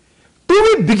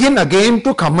 Do we begin again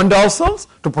to commend ourselves,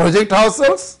 to project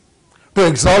ourselves, to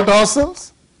exalt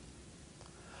ourselves?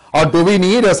 Or do we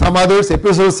need some others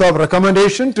epistles of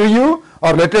recommendation to you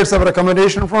or letters of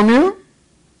recommendation from you?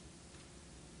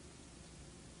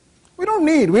 We don't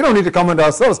need to commend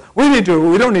ourselves. We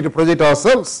don't need to project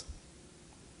ourselves.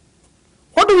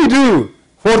 What do we do?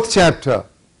 4th chapter.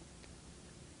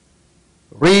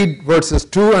 Read verses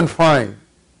 2 and 5.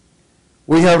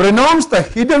 We have renounced the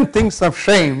hidden things of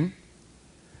shame,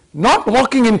 not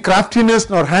walking in craftiness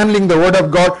nor handling the word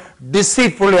of God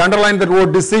deceitfully. Underline that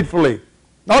word deceitfully.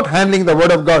 Not handling the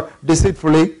word of God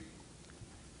deceitfully.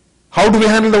 How do we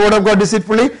handle the word of God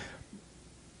deceitfully?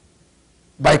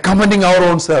 By commending our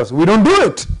own selves. We don't do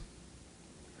it.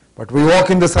 But we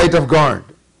walk in the sight of God.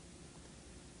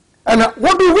 And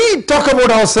what do we talk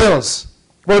about ourselves?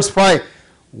 Verse 5.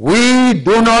 We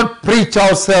do not preach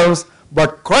ourselves,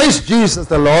 but Christ Jesus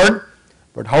the Lord.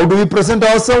 But how do we present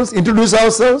ourselves, introduce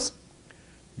ourselves?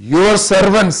 Your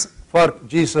servants for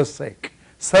Jesus' sake.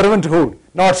 Servanthood,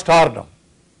 not stardom.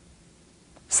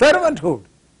 Servanthood.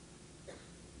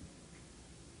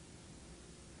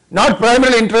 Not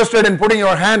primarily interested in putting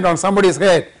your hand on somebody's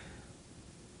head,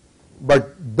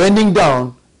 but bending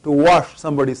down to wash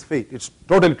somebody's feet. It's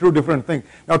totally two different things.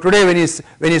 Now today when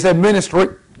he said ministry,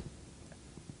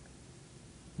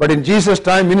 but in Jesus'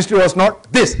 time ministry was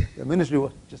not this. The ministry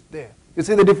was just there. You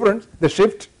see the difference, the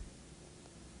shift?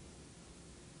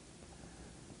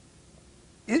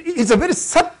 It's a very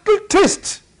subtle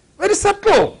twist, very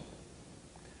subtle.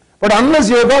 But unless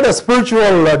you have got a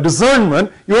spiritual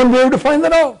discernment, you won't be able to find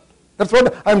that out. That's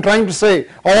what I'm trying to say.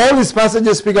 All these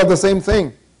passages speak of the same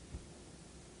thing.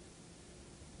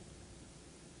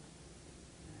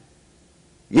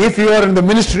 If you are in the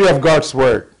ministry of God's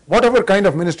word, whatever kind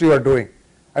of ministry you are doing,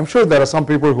 I'm sure there are some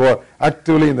people who are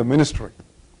actively in the ministry.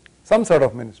 Some sort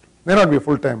of ministry. May not be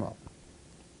full-time.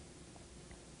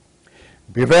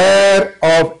 Beware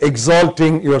of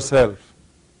exalting yourself.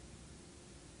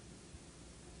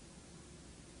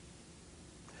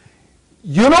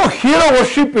 You know, hero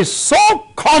worship is so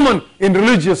common in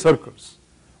religious circles.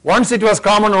 Once it was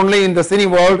common only in the cine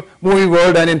world, movie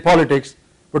world, and in politics.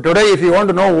 But today, if you want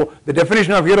to know the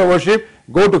definition of hero worship,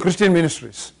 go to Christian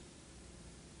ministries.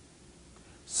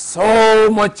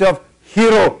 So much of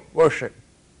hero worship.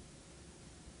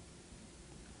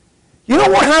 You know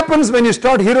what happens when you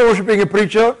start hero worshipping a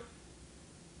preacher?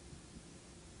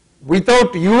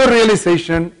 Without your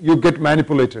realization, you get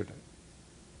manipulated.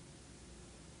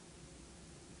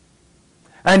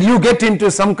 And you get into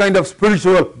some kind of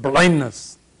spiritual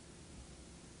blindness.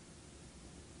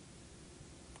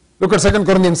 Look at 2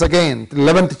 Corinthians again,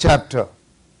 11th chapter,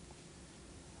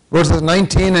 verses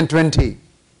 19 and 20.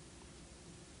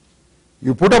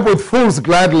 You put up with fools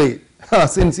gladly,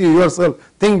 since you yourself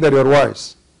think that you are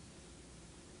wise.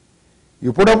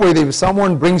 You put up with if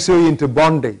someone brings you into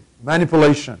bondage,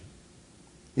 manipulation.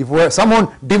 If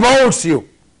someone devours you,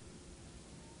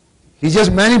 he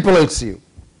just manipulates you.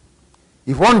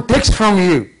 If one takes from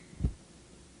you,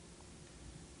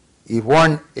 if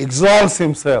one exalts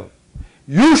himself,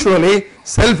 usually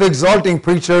self-exalting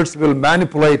preachers will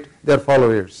manipulate their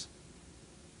followers.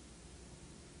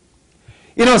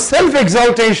 You know,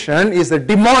 self-exaltation is a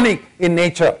demonic in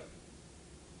nature.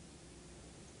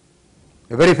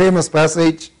 A very famous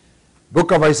passage,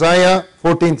 book of Isaiah,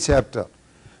 14th chapter.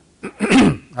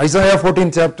 Isaiah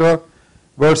 14th chapter,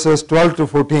 verses 12 to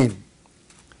 14.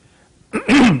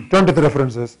 Turn to the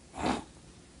references.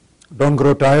 Don't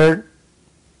grow tired.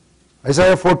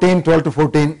 Isaiah 14, 12 to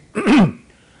 14.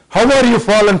 How are you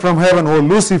fallen from heaven, O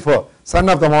Lucifer, son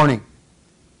of the morning?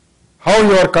 How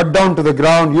you are cut down to the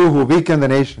ground, you who weaken the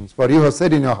nations. For you have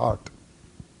said in your heart,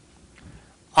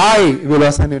 I will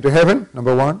ascend into heaven,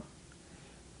 number one.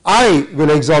 I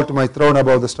will exalt my throne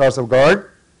above the stars of God.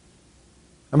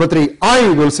 Number 3, I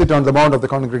will sit on the mount of the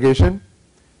congregation.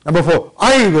 Number 4,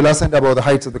 I will ascend above the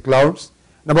heights of the clouds.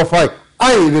 Number 5,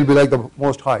 I will be like the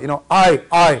Most High. You know,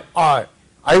 I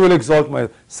will exalt my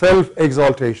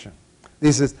self-exaltation.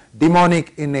 This is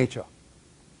demonic in nature.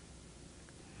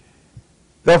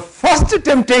 The first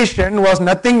temptation was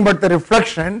nothing but the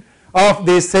reflection of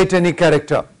the satanic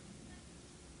character.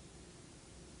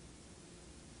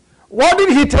 What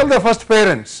did he tell the first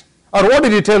parents? Or what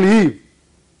did he tell Eve?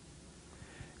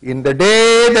 In the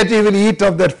day that you will eat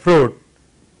of that fruit,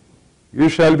 you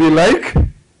shall be like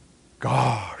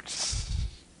gods.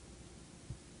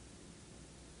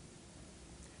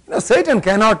 You know, Satan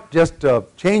cannot just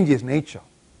change his nature.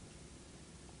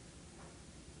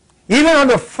 Even on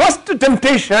the first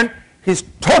temptation, his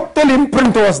total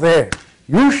imprint was there.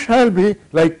 You shall be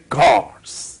like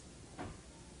gods.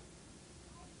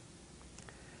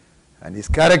 And his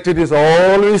character is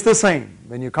always the same.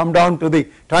 When you come down to the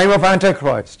time of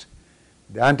Antichrist,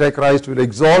 the Antichrist will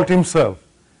exalt himself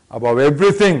above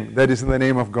everything that is in the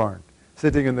name of God,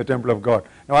 sitting in the temple of God.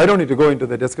 Now, I don't need to go into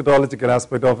the eschatological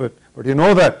aspect of it, but you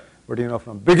know that. But you know,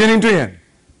 from beginning to end,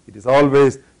 it is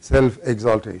always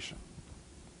self-exaltation.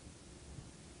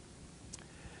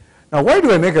 Now, why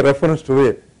do I make a reference to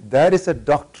it? That is a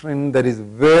doctrine that is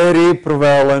very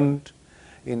prevalent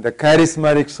in the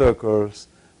charismatic circles,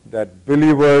 that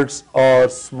believers are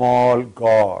small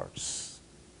gods.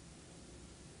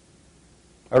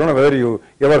 I don't know whether you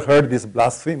ever heard this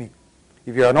blasphemy.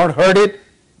 If you have not heard it,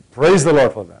 praise the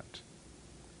Lord for that.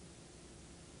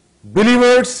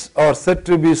 Believers are said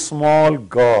to be small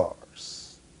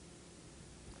gods.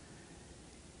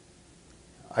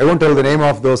 I won't tell the name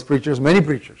of those preachers.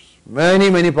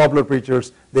 Many popular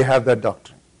preachers, they have that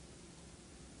doctrine.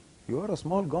 You are a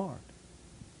small god.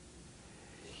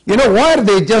 You know where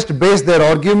they just base their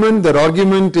argument? Their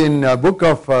argument in book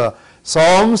of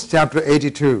Psalms chapter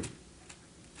 82.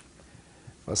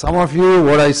 For some of you,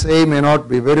 what I say may not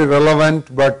be very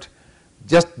relevant, but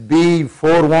just be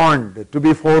forewarned. To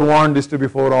be forewarned is to be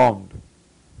forearmed.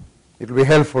 It will be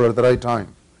helpful at the right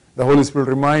time. The Holy Spirit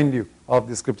will remind you of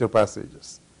the scripture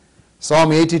passages.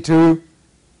 Psalm 82,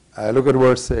 look at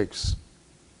verse 6.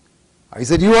 I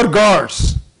said, you are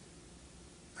gods,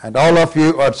 and all of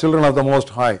you are children of the Most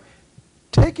High.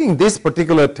 Taking this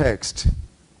particular text,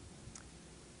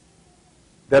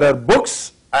 there are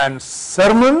books and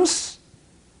sermons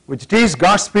which teach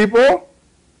God's people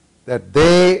that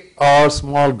they are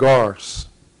small gods.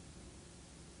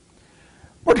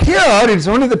 But here it's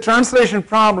only the translation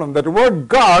problem. That the word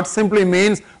God simply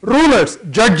means rulers,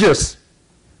 judges.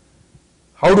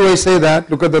 How do I say that?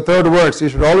 Look at the third verse. You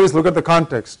should always look at the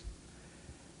context.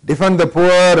 Defend the poor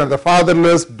and the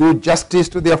fatherless, do justice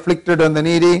to the afflicted and the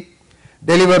needy,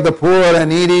 deliver the poor and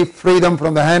needy, free them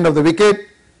from the hand of the wicked.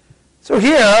 So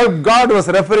here God was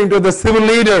referring to the civil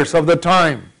leaders of the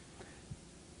time.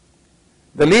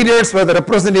 The leaders were the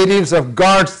representatives of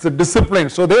God's discipline.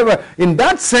 So they were, in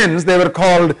that sense, they were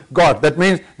called God. That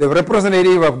means they were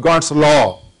representative of God's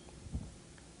law.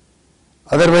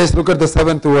 Otherwise, look at the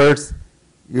seventh verse.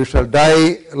 You shall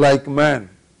die like men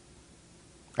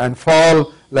and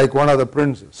fall like one of the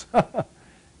princes.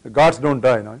 The gods don't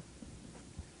die, no?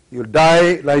 You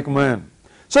die like men.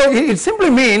 So it simply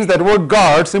means, that word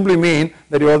God simply means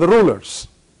that you are the rulers.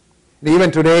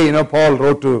 Even today, you know, Paul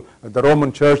wrote to the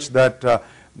Roman church that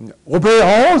obey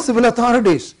all civil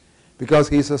authorities, because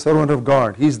he is a servant of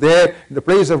God. He is there in the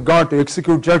place of God to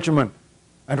execute judgment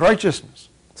and righteousness.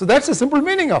 So that's the simple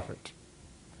meaning of it.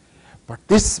 But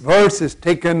this verse is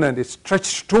taken and is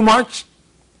stretched too much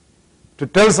to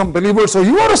tell some believers, so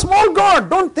you are a small god.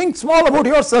 Don't think small about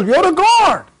yourself. You are a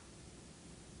god.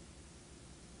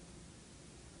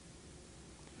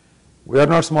 We are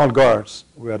not small gods.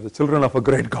 We are the children of a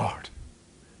great God.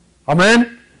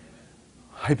 Amen?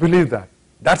 I believe that.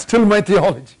 That's still my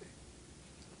theology.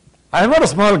 I am not a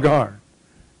small god.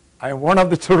 I am one of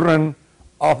the children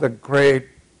of the great,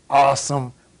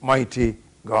 awesome, mighty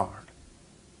God.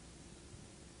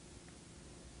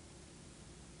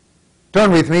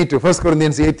 Turn with me to 1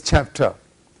 Corinthians 8th chapter.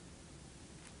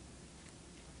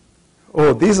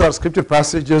 Oh, these are scripture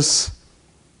passages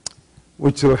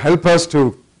which will help us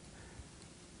to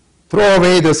throw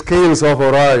away the scales of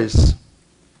our eyes.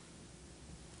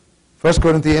 1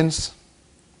 Corinthians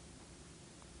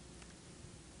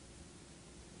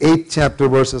 8th chapter,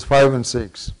 verses 5 and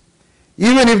 6.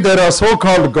 Even if there are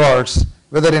so-called gods,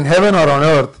 whether in heaven or on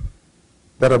earth,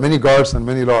 there are many gods and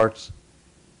many lords.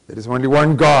 There is only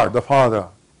one God, the Father,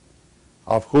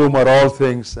 of whom are all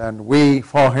things, and we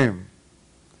for him.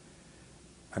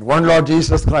 And one Lord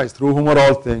Jesus Christ, through whom are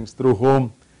all things, through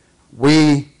whom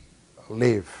we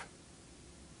live.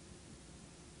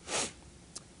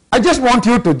 I just want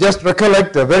you to just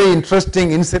recollect a very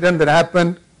interesting incident that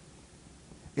happened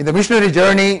in the missionary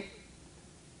journey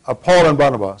of Paul and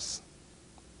Barnabas.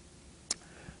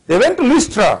 They went to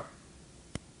Lystra,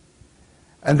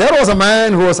 and there was a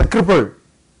man who was a cripple.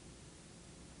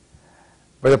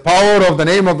 By the power of the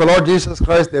name of the Lord Jesus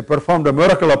Christ, they performed a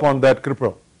miracle upon that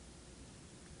cripple.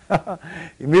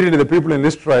 Immediately the people in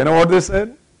Lystra, you know what they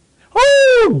said?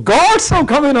 Oh, gods have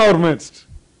come in our midst.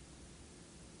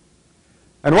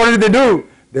 And what did they do?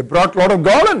 They brought a lot of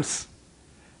garlands.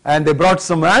 And they brought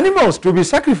some animals to be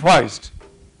sacrificed.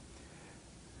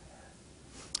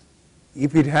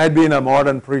 If it had been a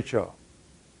modern preacher,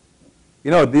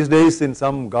 you know, these days in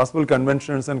some gospel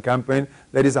conventions and campaigns,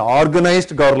 there is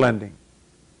organized garlanding.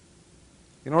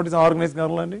 You know what is organized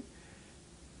garlanding?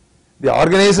 The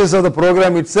organizers of the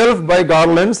program itself buy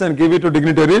garlands and give it to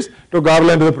dignitaries to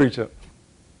garland the preacher.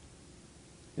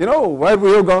 You know where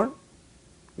we have gone?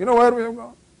 You know where we have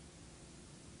gone?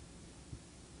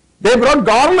 They brought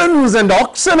garlands and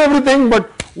oxen and everything, but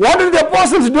what did the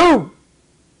apostles do?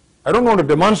 I don't want to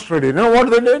demonstrate it. You know what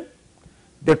they did?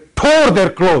 They tore their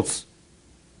clothes.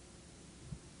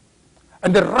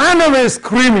 And they ran away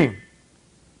screaming.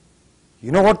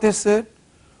 You know what they said?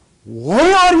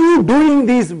 Why are you doing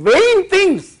these vain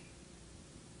things?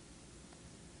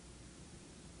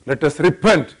 Let us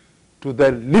repent to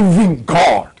the living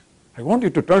God. I want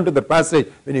you to turn to the passage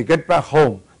when you get back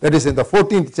home. That is in the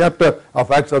 14th chapter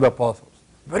of Acts of the Apostles.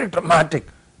 Very dramatic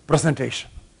presentation.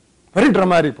 Very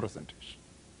dramatic presentation.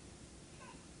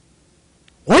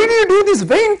 Why do you do these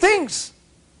vain things?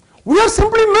 We are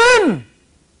simply men.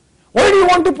 Why do you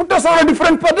want to put us on a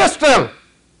different pedestal?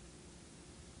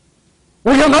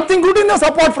 We have nothing good in us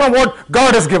apart from what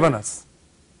God has given us.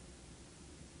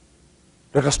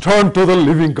 Let us turn to the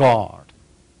living God.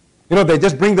 You know, they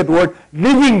just bring that word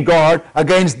living God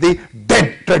against the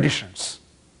dead traditions.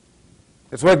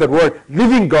 That's why the word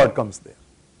living God comes there.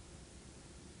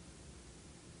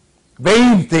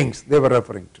 Vain things they were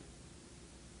referring to.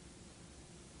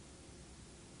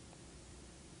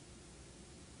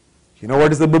 You know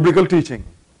what is the biblical teaching?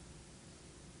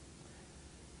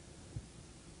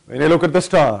 When you look at the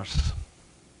stars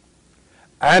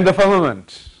and the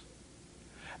firmament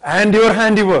and your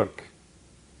handiwork,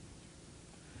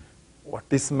 what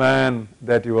is man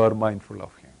that you are mindful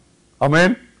of him?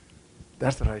 Amen?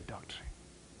 That's the right doctrine.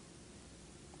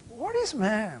 What is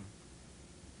man?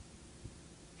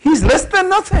 He is less than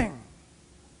nothing.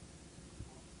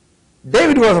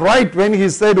 David was right when he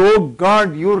said, oh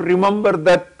God, you remember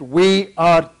that we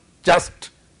are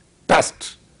just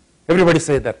dust. Everybody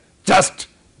say that. Just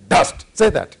dust. Say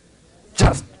that.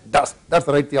 Just dust. That's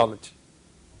the right theology.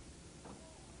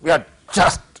 We are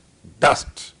just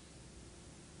dust.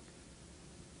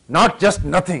 Not just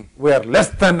nothing. We are less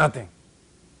than nothing.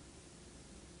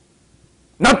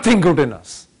 Nothing good in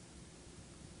us.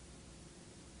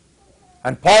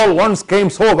 And Paul once came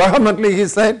so vehemently, he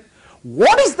said,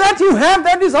 what is that you have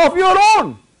that is of your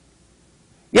own?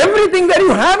 Everything that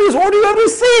you have is what you have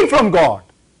received from God.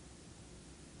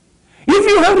 If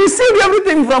you have received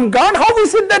everything from God, how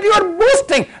is it that you are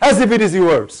boasting as if it is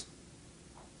yours?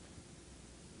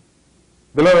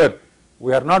 Beloved,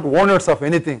 we are not owners of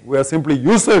anything. We are simply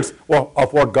users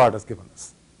of what God has given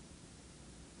us.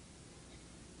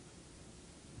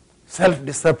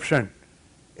 Self-deception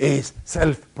is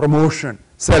self-promotion,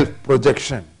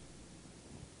 self-projection.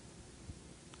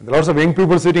 And there are lots of young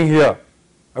people sitting here.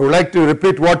 I would like to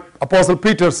repeat what Apostle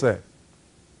Peter said.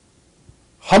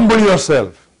 Humble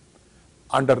yourself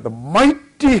under the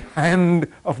mighty hand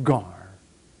of God,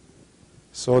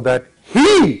 so that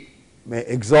He may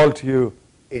exalt you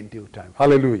in due time.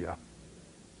 Hallelujah.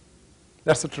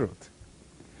 That's the truth.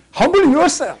 Humble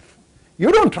yourself.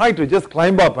 You don't try to just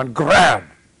climb up and grab.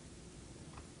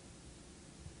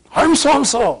 I'm so and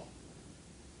so.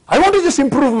 I want to just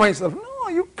improve myself. No,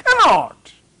 you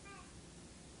cannot.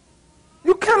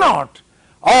 You cannot.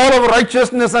 All our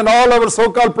righteousness and all our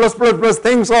so-called plus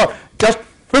things are just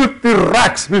filthy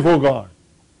rags before God.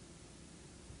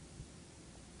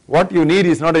 What you need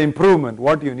is not an improvement.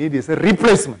 What you need is a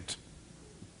replacement.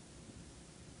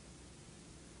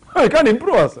 We can't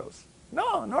improve ourselves.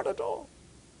 No, not at all.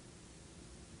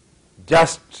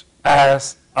 Just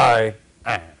as I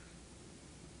am.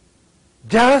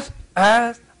 Just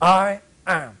as I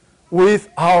am,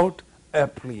 without a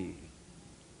plea.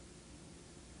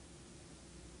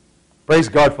 Praise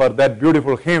God for that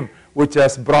beautiful hymn which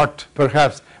has brought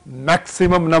perhaps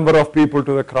maximum number of people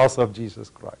to the cross of Jesus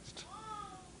Christ.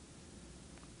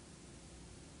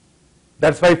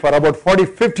 That's why for about 40,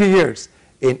 50 years,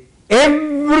 in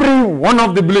every one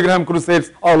of the Billy Graham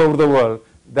crusades all over the world,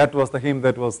 that was the hymn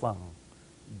that was sung.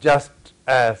 Just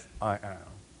as I am,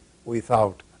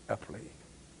 without a plea.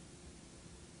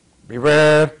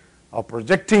 Beware of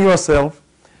projecting yourself,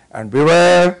 and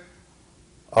beware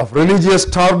of religious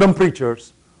stardom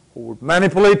preachers who would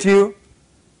manipulate you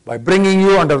by bringing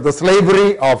you under the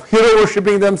slavery of hero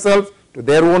worshipping themselves to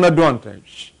their own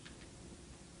advantage.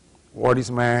 What is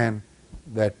man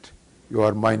that you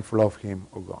are mindful of him,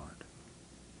 O God?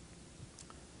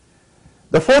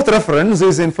 The fourth reference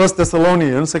is in 1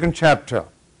 Thessalonians, 2nd chapter.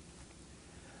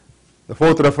 The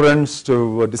fourth reference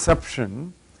to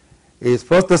deception is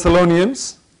 1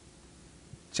 Thessalonians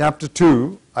chapter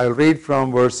 2. I'll read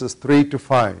from verses 3 to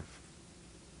 5.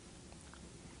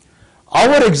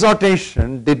 Our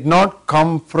exhortation did not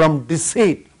come from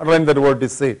deceit. Underline that word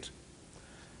deceit.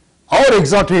 Our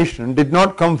exhortation did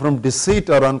not come from deceit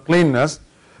or uncleanness,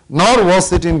 nor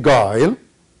was it in guile.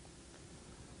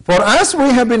 For as we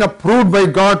have been approved by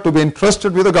God to be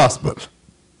entrusted with the gospel,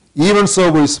 even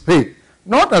so we speak,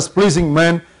 not as pleasing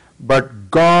men, but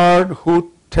God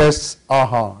who tests our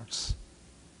hearts.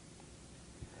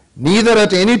 Neither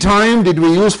at any time did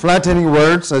we use flattering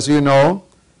words, as you know,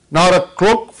 nor a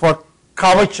cloak for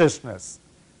covetousness.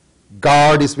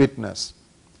 God is witness.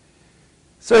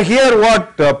 So here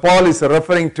what Paul is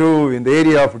referring to in the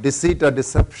area of deceit or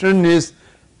deception is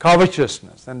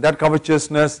covetousness. And that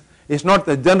covetousness is not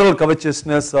the general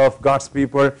covetousness of God's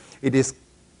people. It is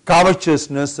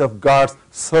covetousness of God's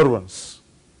servants.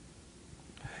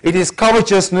 It is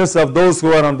covetousness of those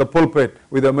who are on the pulpit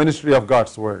with the ministry of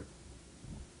God's word.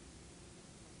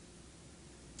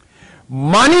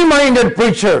 Money-minded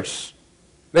preachers,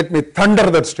 let me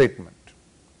thunder that statement.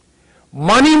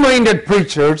 Money-minded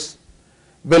preachers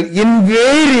will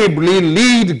invariably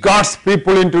lead God's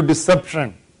people into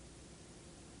deception.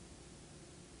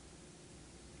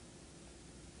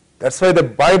 That's why the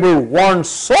Bible warns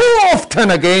so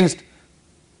often against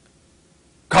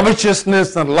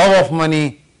covetousness and love of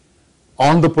money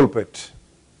on the pulpit.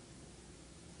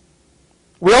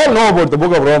 We all know about the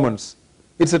book of Romans.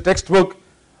 It's a textbook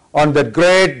on that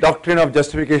great doctrine of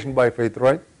justification by faith,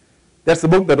 right? That's the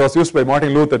book that was used by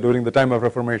Martin Luther during the time of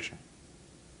Reformation.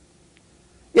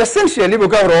 Essentially,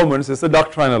 book of Romans is a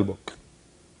doctrinal book.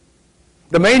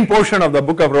 The main portion of the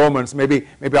book of Romans, maybe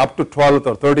up to 12th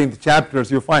or 13th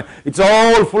chapters, you find it's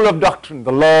all full of doctrine,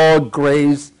 the law,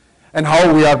 grace, and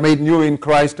how we are made new in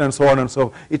Christ, and so on and so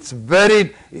forth.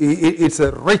 It's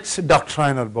a rich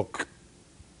doctrinal book.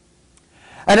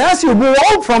 And as you move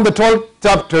out from the 12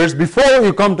 chapters, before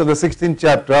you come to the 16th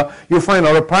chapter, you find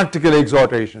our practical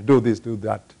exhortation. Do this, do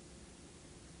that.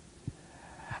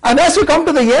 And as you come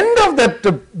to the end of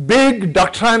that big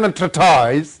doctrinal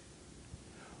treatise,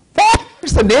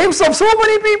 it's the names of so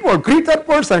many people. Greet that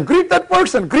person, greet that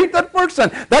person, greet that person.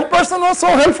 That person was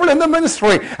so helpful in the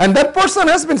ministry, and that person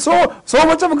has been so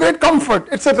much of a great comfort,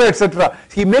 etc., etc.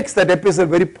 He makes that epistle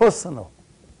very personal.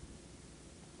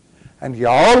 And he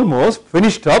almost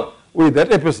finished up with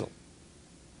that epistle.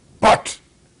 But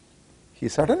he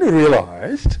suddenly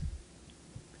realized,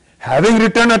 having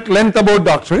written at length about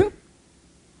doctrine,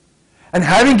 and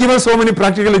having given so many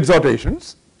practical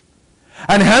exhortations,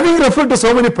 and having referred to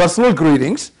so many personal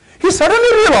greetings, he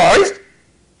suddenly realized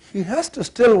he has to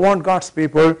still warn God's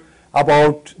people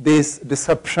about this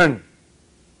deception.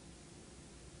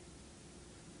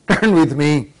 Turn with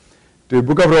me to the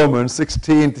book of Romans,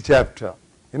 16th chapter.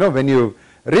 You know, when you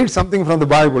read something from the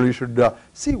Bible, you should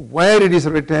see where it is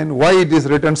written, why it is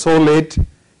written so late.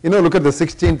 You know, look at the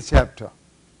 16th chapter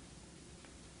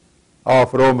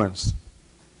of Romans.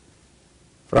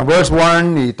 From verse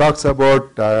 1, he talks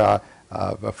about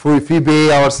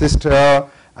Phoebe, our sister,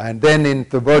 and then in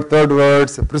the third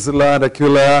verse, Priscilla and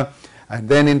Aquila, and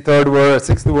then in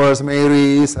sixth verse,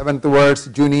 Mary, seventh verse,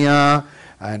 Junia,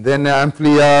 and then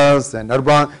Amplias and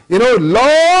Urban. You know,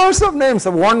 lots of names.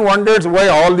 One wonders why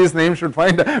all these names should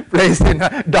find a place in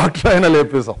a doctrinal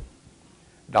epistle.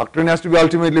 Doctrine has to be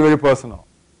ultimately very personal.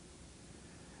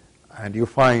 And you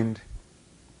find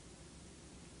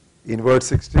in verse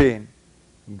 16,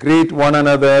 greet one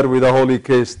another with a holy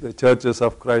kiss. The churches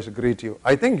of Christ greet you.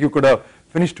 I think you could have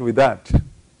finished with that.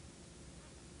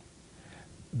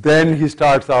 Then he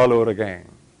starts all over again.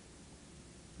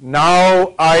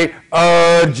 Now I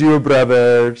urge you,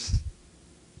 brothers.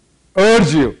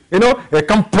 Urge you. You know, a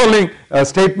compelling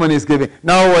statement is giving.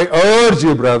 Now I urge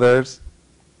you, brothers,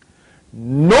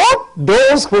 not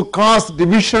those who cause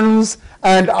divisions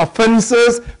and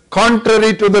offenses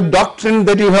contrary to the doctrine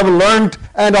that you have learned,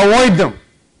 and avoid them.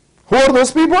 Who are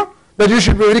those people that you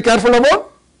should be very careful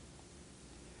about?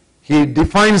 He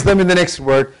defines them in the next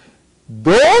word.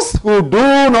 Those who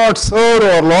do not serve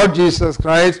our Lord Jesus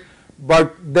Christ,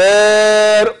 but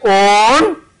their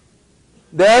own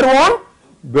belly.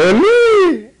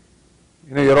 You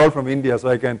know, you're all from India, so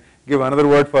I can give another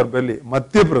word for belly.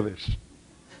 Madhya Pradesh.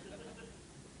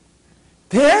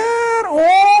 Their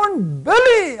own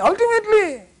belly,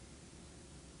 ultimately.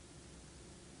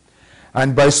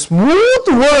 And by smooth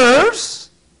words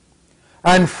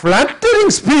and flattering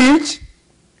speech,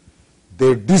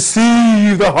 they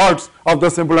deceive the hearts of the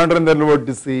simple. Underline the word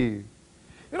deceive.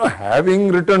 You know, having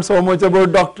written so much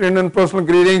about doctrine and personal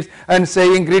greetings and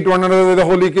saying greet one another with the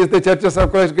holy kiss, the churches of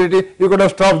Christ greeting, you could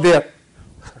have stopped there.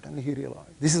 Suddenly he realized,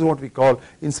 this is what we call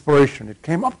inspiration. It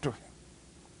came up to him.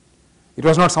 It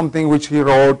was not something which he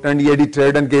wrote and he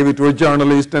edited and gave it to a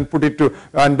journalist and put it to,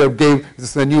 and gave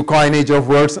this a new coinage of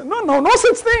words. No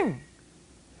such thing.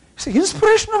 It's the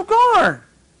inspiration of God.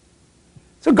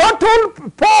 So God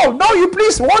told Paul, now you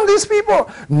please warn these people.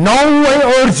 Now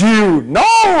I urge you.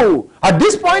 No! At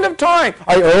this point of time,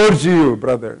 I urge you,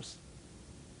 brothers.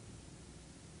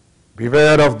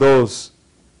 Beware of those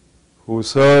who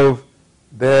serve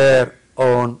their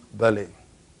own belly.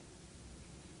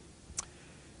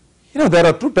 You know, there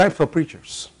are two types of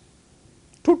preachers.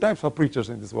 Two types of preachers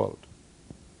in this world.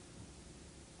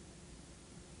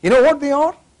 You know what they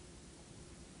are?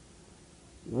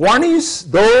 One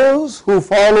is those who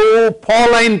follow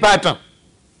Pauline pattern.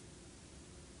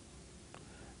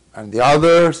 And the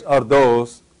others are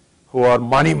those who are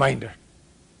money-minded.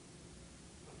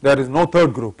 There is no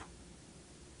third group.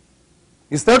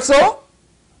 Is that so?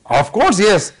 Of course,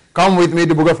 yes. Come with me to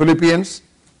the book of Philippians.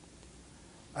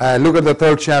 Look at the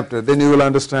 3rd chapter, then you will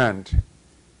understand.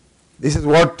 This is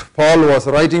what Paul was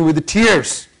writing with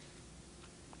tears.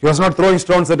 He was not throwing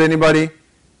stones at anybody.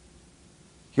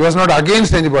 He was not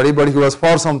against anybody, but he was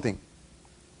for something.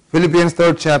 Philippians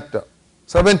 3rd chapter,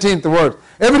 17th verse.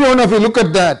 Every one of you look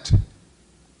at that.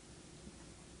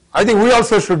 I think we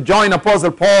also should join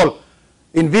Apostle Paul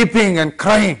in weeping and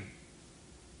crying.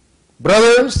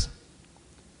 Brothers,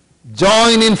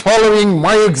 join in following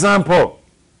my example.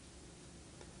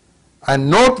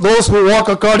 And note those who walk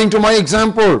according to my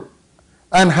example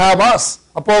and have us,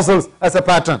 apostles, as a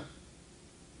pattern.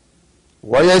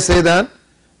 Why I say that?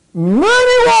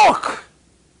 Many walk,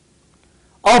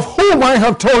 of whom I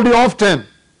have told you often,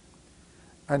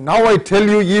 and now I tell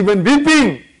you even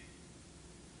weeping,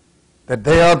 that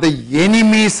they are the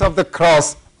enemies of the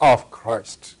cross of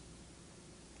Christ.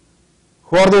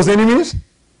 Who are those enemies?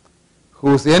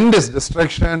 Whose end is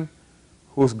destruction,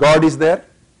 whose God is there?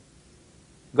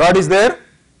 God is there?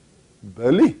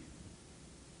 Belly.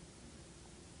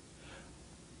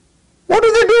 What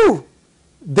do?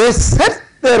 They set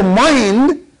their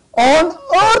mind on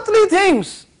earthly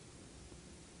things.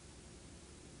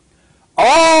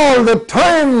 All the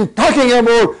time talking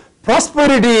about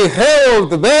prosperity,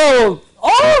 health, wealth,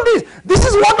 all this. This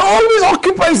is what always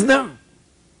occupies them.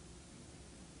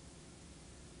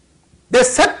 They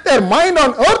set their mind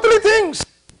on earthly things.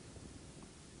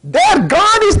 Their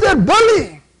God is their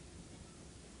belly.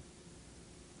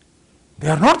 They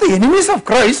are not the enemies of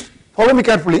Christ. Follow me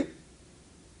carefully.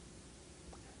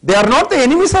 They are not the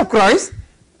enemies of Christ.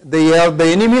 They are the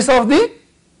enemies of the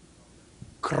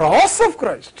cross of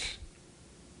Christ.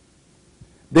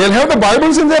 They will have the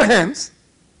Bibles in their hands.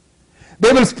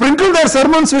 They will sprinkle their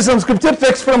sermons with some scripture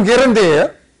text from here and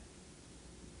there.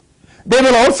 They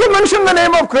will also mention the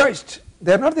name of Christ.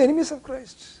 They are not the enemies of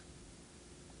Christ.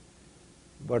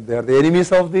 But they are the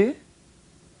enemies of the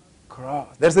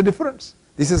cross. There's a difference.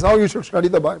 This is how you should study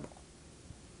the Bible.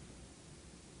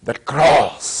 That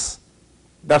cross,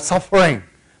 that suffering,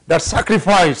 that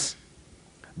sacrifice,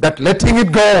 that letting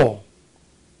it go,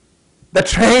 that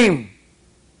shame,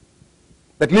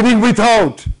 that living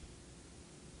without,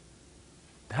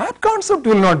 that concept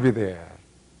will not be there.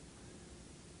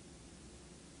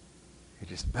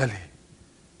 It is belly,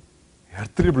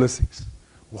 earthly blessings.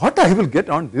 What I will get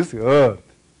on this earth,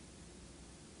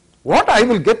 what I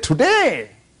will get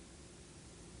today.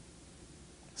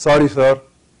 Sorry, sir,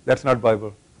 that's not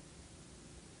Bible.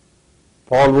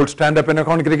 Paul would stand up in a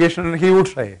congregation and he would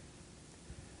say,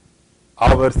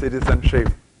 our citizenship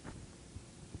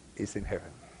is in heaven.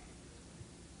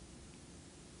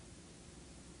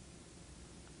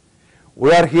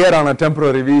 We are here on a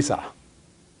temporary visa.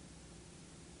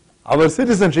 Our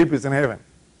citizenship is in heaven.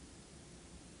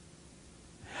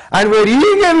 And we are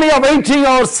eagerly awaiting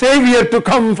our Savior to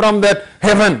come from that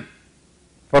heaven.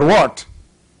 For what?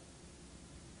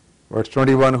 Verse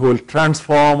 21, who will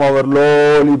transform our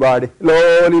lowly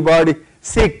body,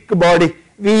 sick body,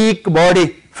 weak body,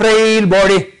 frail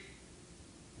body.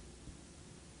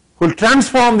 Who will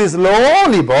transform this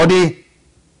lowly body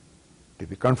to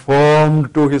be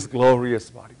conformed to His glorious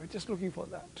body. We're just looking for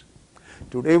that.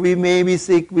 Today we may be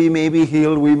sick, we may be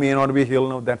healed, we may not be healed.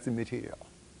 No, that's immaterial.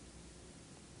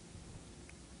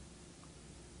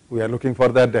 We are looking for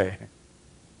that day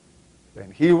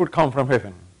when He would come from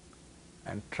heaven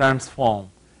and transform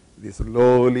this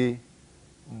lowly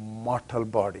mortal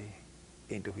body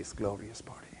into his glorious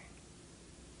body.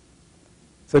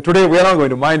 So today we are not going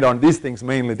to mind on these things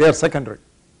mainly, they are secondary.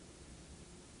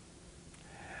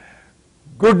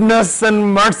 Goodness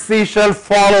and mercy shall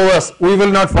follow us. We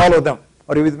will not follow them.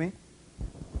 Are you with me?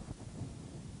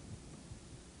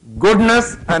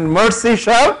 Goodness and mercy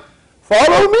shall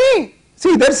follow me.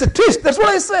 See, that's a twist. That's what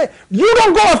I say. You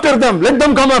don't go after them. Let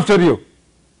them come after you.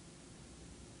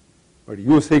 But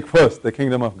you seek first the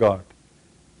kingdom of God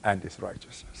and his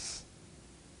righteousness.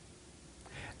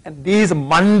 And these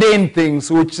mundane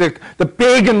things which the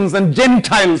pagans and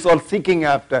Gentiles are seeking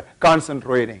after,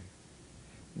 concentrating,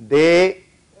 they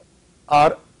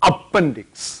are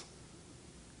appendix.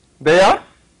 They are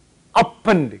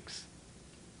appendix.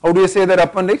 How do you say that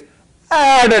appendix?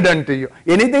 Added unto you.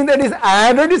 Anything that is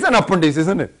added is an appendix,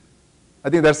 isn't it? I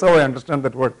think that's how I understand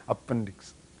that word,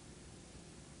 appendix.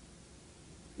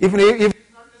 If it's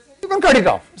not necessary, you can cut it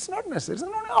off. It's not necessary. It's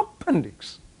not an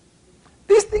appendix.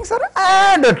 These things are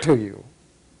added to you.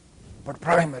 But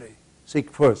primary,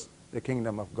 seek first the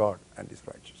kingdom of God and his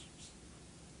righteousness.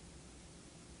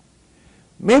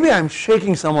 Maybe I'm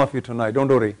shaking some of you tonight, don't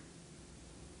worry.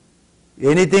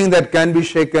 Anything that can be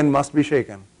shaken must be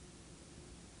shaken,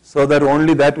 so that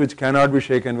only that which cannot be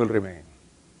shaken will remain.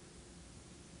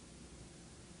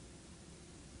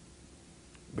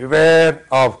 Beware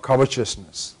of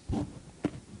covetousness.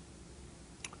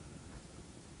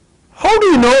 How do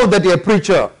you know that a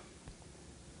preacher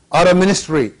or a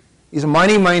ministry is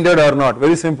money-minded or not?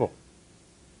 Very simple.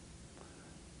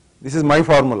 This is my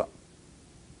formula.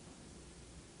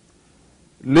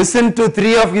 Listen to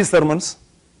 3 of his sermons,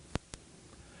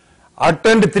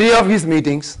 attend 3 of his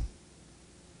meetings,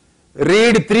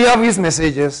 read 3 of his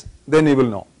messages, then you will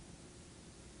know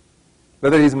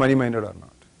whether he is money-minded or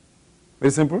not.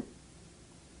 Very simple.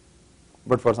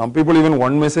 But for some people, even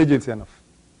one message is enough.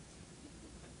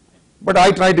 But I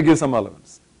try to give some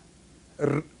allowance.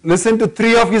 Listen to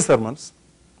 3 of his sermons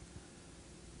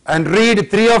and read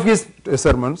 3 of his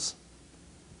sermons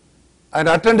and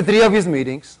attend 3 of his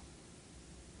meetings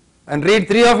and read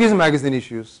 3 of his magazine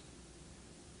issues,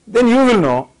 then you will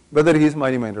know whether he is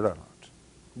money-minded or not.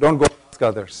 Don't go ask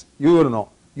others. You will know.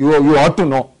 You ought to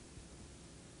know.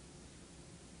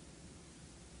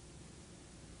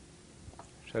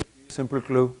 Shall I give you a simple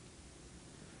clue?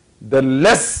 The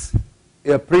less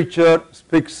a preacher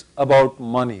speaks about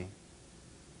money,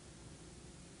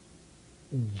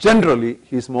 generally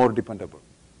he is more dependable.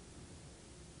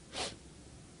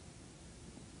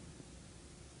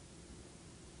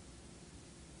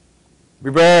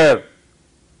 Beware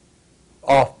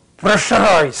of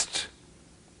pressurized,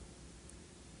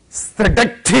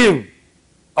 seductive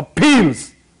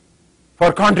appeals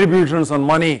for contributions on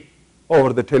money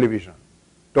over the television.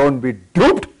 Don't be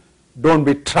duped, don't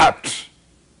be trapped.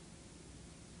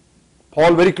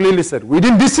 Paul very clearly said, we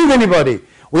didn't deceive anybody.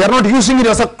 We are not using it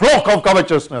as a cloak of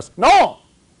covetousness. No.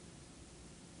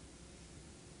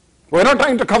 We are not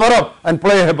trying to cover up and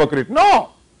play a hypocrite.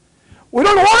 No. We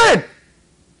don't want it.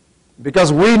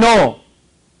 Because we know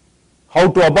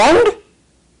how to abound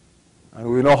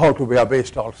and we know how to be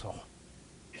abased also.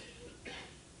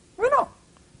 We know.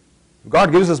 If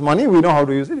God gives us money, we know how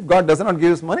to use it. If God does not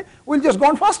give us money, we'll just go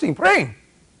on fasting, praying.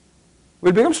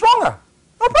 We'll become stronger.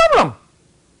 No problem.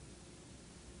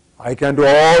 I can do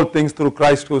all things through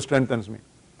Christ who strengthens me.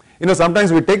 You know,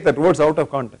 sometimes we take that words out of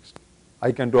context.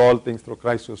 I can do all things through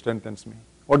Christ who strengthens me.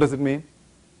 What does it mean?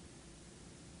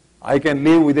 I can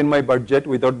live within my budget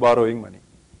without borrowing money.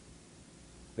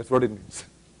 That's what it means.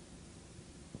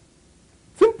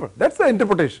 Simple. That's the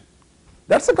interpretation.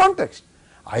 That's the context.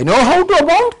 I know how to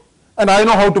abound and I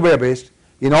know how to be abased.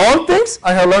 In all things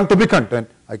I have learned to be content.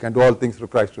 I can do all things through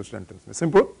Christ who strengthens me.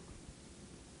 Simple.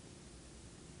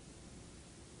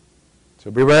 So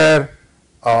beware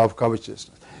of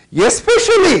covetousness.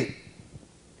 Especially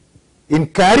in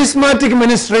charismatic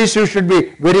ministries, you should be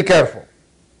very careful.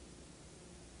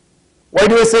 Why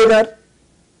do I say that?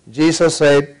 Jesus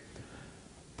said,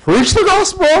 preach the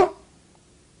gospel,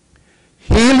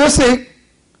 heal the sick,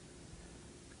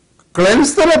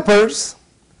 cleanse the lepers,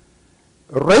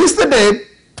 raise the dead.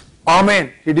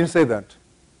 Amen. He didn't say that.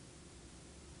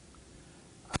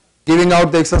 Giving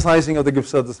out the exercising of the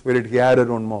gifts of the Spirit, he added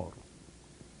one more.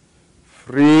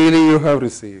 Freely you have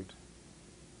received.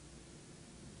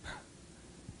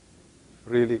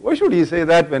 Freely. Why should he say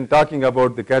that when talking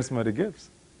about the charismatic gifts?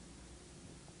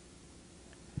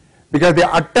 Because they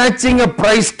are attaching a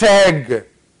price tag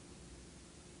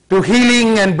to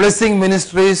healing and blessing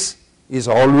ministries is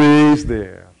always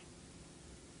there.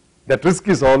 That risk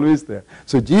is always there.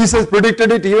 So Jesus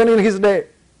predicted it even in his day.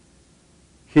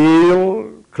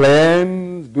 Heal,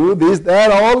 cleanse, do this,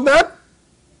 that, all that.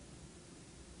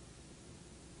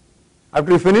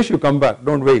 After you finish, you come back.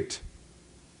 Don't wait.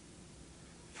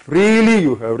 Freely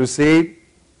you have received.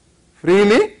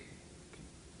 Freely,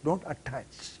 don't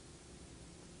attach.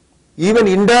 Even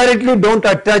indirectly, don't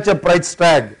attach a price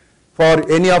tag for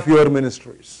any of your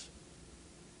ministries,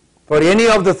 for any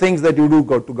of the things that you do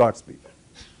go to God's people.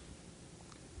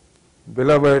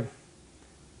 Beloved,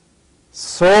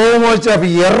 so much of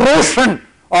erosion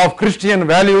of Christian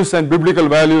values and biblical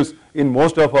values in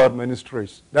most of our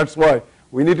ministries. That's why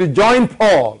we need to join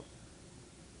Paul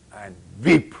and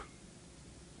weep.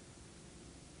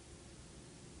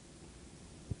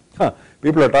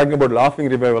 People are talking about laughing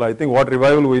revival. I think what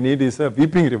revival we need is a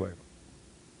weeping revival.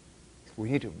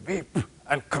 We need to weep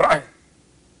and cry.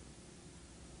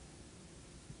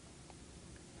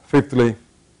 Fifthly,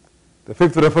 the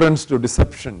fifth reference to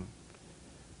deception.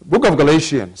 Book of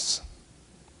Galatians.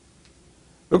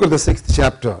 Look at the 6th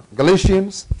chapter.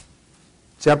 Galatians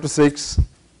chapter 6.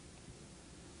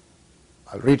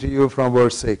 I'll read to you from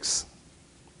verse 6.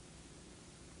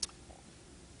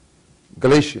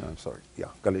 Galatians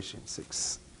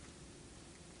 6.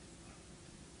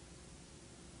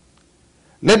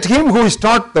 Let him who is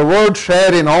taught the word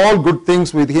share in all good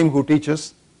things with him who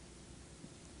teaches.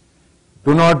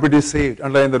 Do not be deceived.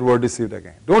 Underline that word deceived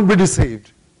again. Don't be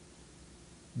deceived.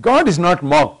 God is not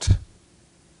mocked.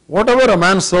 Whatever a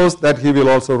man sows, that he will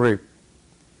also reap.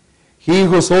 He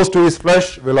who sows to his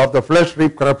flesh will of the flesh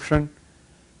reap corruption,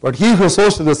 but he who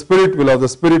sows to the Spirit will of the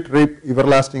Spirit reap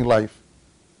everlasting life.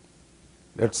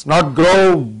 Let's not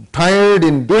grow tired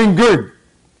in doing good,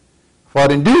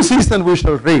 for in due season we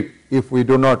shall reap if we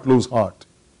do not lose heart.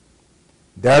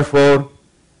 Therefore,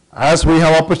 as we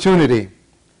have opportunity,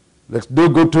 let's do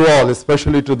good to all,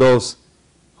 especially to those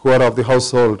who are of the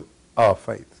household of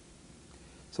faith.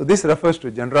 So this refers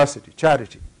to generosity,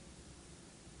 charity.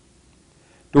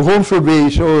 To whom should we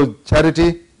show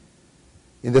charity?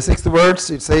 In the 6th verse,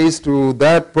 it says, to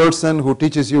that person who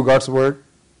teaches you God's word,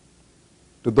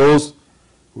 to those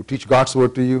who teach God's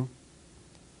word to you.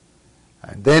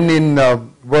 And then in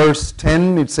verse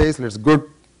 10, it says, let's go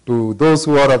to those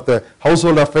who are of the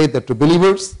household of faith, that to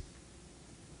believers.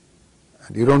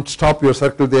 And you don't stop your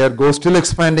circle there, go still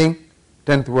expanding.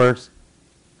 10th verse,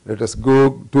 let us go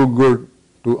do good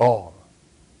to all.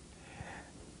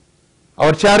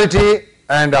 Our charity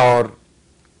and our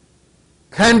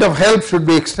hand of help should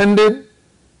be extended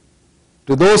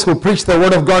to those who preach the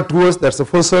word of God to us. That's the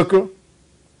first circle.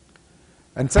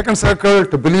 And second circle,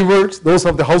 to believers, those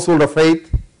of the household of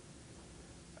faith.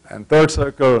 And third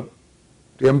circle,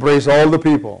 to embrace all the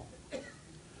people. How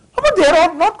about they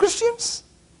are not Christians?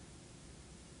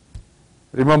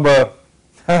 Remember,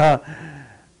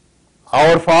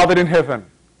 our Father in heaven,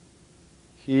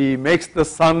 He makes the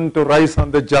sun to rise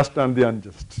on the just and the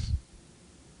unjust.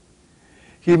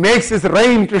 He makes His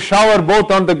rain to shower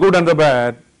both on the good and the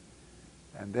bad.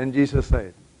 And then Jesus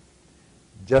said,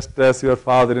 just as your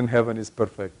Father in heaven is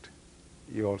perfect,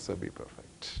 you also be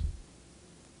perfect.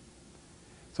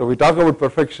 So we talk about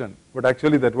perfection, but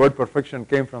actually that word perfection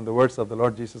came from the words of the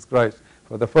Lord Jesus Christ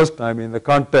for the first time in the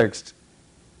context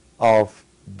of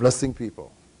blessing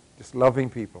people, just loving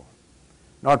people,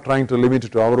 not trying to limit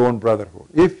it to our own brotherhood.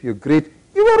 If you greet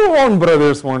your own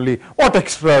brothers only, what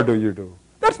extra do you do?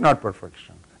 That's not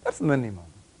perfection. That's minimum.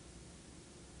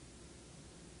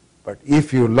 But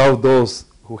if you love those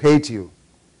who hate you,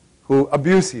 who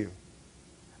abuse you,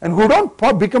 and who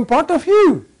don't become part of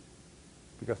you,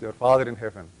 because your Father in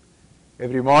heaven,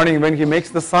 every morning when He makes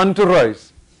the sun to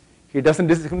rise, He doesn't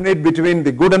discriminate between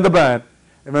the good and the bad.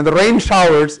 And when the rain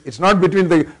showers, it's not between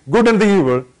the good and the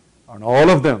evil, on all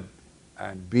of them.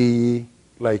 And be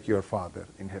like your Father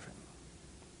in heaven.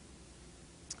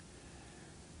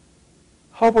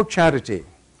 How about charity?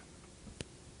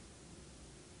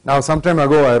 Now, some time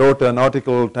ago, I wrote an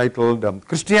article titled,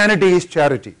 Christianity is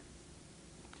Charity.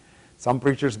 Some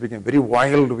preachers became very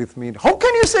wild with me. How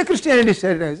can you say Christianity is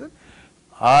charity?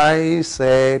 I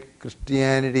said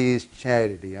Christianity is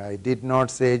charity. I did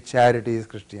not say charity is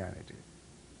Christianity.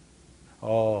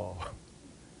 Oh.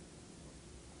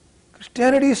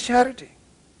 Christianity is charity.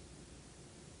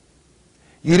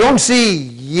 You don't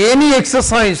see any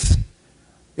exercise,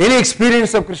 any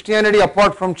experience of Christianity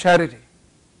apart from charity.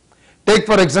 Take,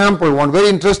 for example, one very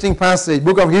interesting passage,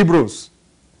 book of Hebrews.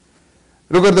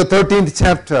 Look at the 13th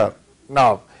chapter.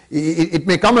 Now, it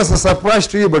may come as a surprise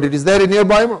to you, but it is there in your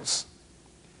Bibles.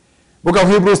 Book of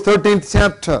Hebrews, 13th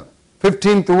chapter,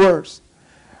 15th verse.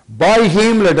 By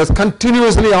Him let us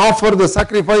continuously offer the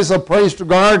sacrifice of praise to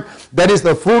God, that is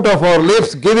the fruit of our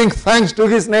lips, giving thanks to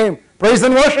His name. Praise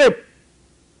and worship.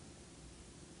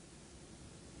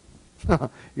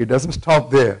 It doesn't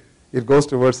stop there. It goes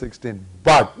to verse 16.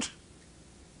 But,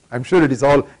 I'm sure it is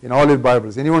all in all your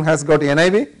Bibles. Anyone has got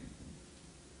NIV?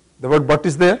 The word but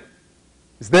is there?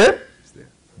 Is there? It's there.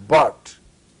 But.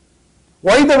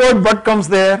 Why the word but comes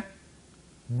there?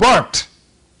 But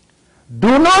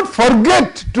do not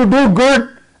forget to do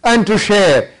good and to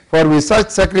share, for with such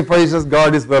sacrifices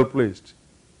God is well pleased.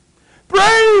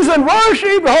 Praise and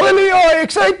worship, hallelujah,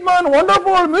 excitement,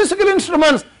 wonderful musical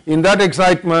instruments. In that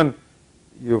excitement,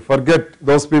 you forget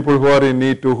those people who are in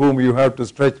need to whom you have to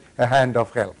stretch a hand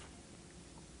of help.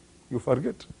 You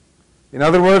forget. In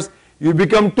other words, you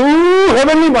become too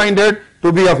heavenly minded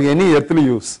to be of any earthly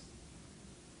use.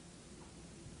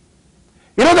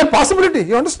 You know that possibility,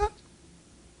 you understand?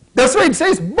 That's why it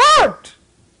says, but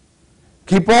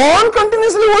keep on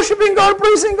continuously worshiping God,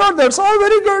 praising God, that's all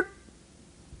very good.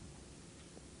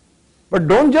 But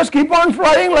don't just keep on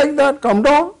flying like that, come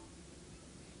down.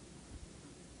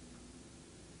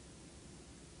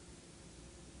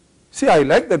 See, I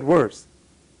like that verse.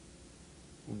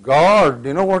 God,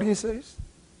 you know what he says?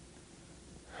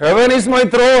 Heaven is my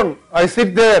throne, I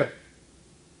sit there,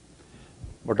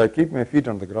 but I keep my feet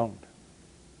on the ground.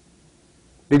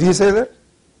 Did he say that?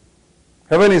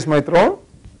 Heaven is my throne,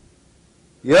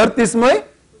 earth is my...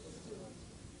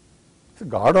 So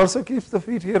God also keeps the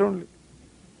feet here only.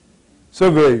 So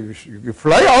you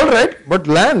fly all right, but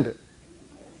land.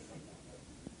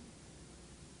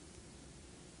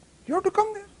 You have to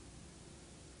come there.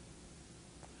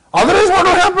 Otherwise what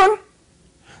will happen?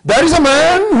 There is a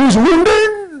man who is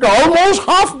wounded, almost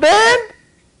half dead.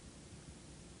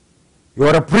 You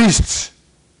are a priest.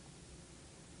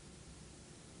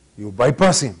 You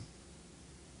bypass him.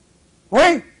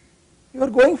 Why? You are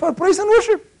going for praise and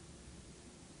worship.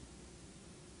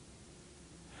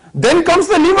 Then comes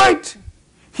the Levite.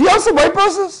 He also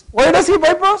bypasses. Why does he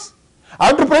bypass?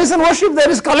 After praise and worship there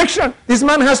is collection. This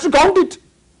man has to count it.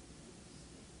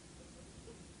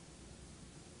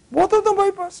 Both of them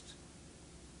bypassed.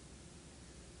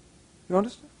 You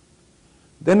understand?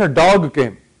 Then a dog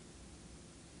came.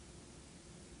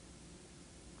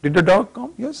 Did the dog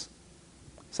come? Yes.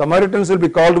 Samaritans will be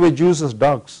called by Jews as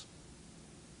dogs.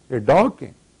 A dog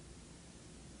came.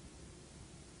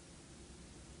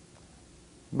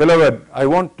 Beloved, I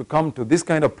want to come to this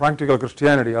kind of practical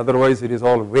Christianity, otherwise it is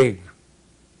all vague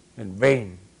and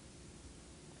vain.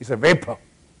 It's a vapor.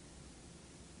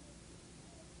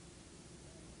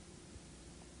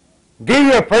 Give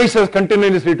your praises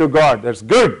continuously to God, that's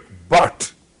good,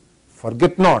 but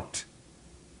forget not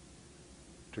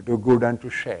to do good and to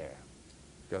share,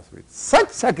 because with such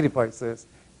sacrifices,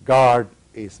 God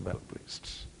is well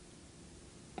pleased.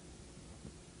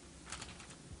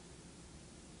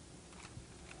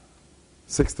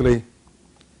 Sixthly,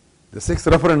 the sixth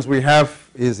reference we have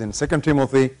is in 2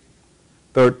 Timothy,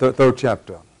 third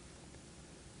chapter.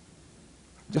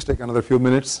 Just take another few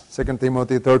minutes. 2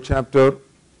 Timothy, 3rd chapter,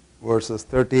 verses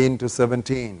 13 to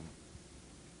 17.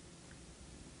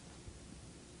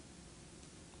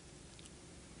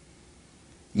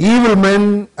 Evil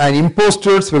men and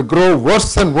impostors will grow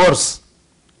worse and worse,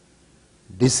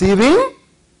 deceiving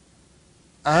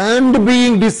and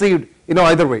being deceived. You know,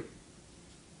 either way.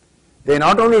 They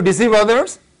not only deceive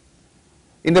others,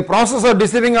 in the process of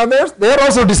deceiving others, they are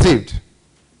also deceived.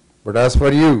 But as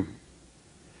for you,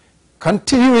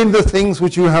 continue in the things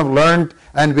which you have learned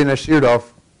and been assured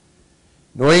of,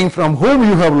 knowing from whom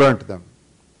you have learnt them,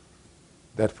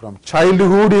 that from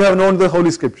childhood you have known the Holy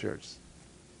Scriptures.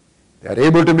 They are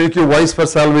able to make you wise for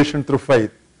salvation through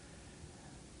faith.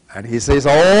 And he says,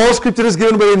 all Scripture is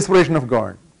given by the inspiration of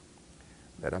God,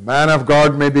 that a man of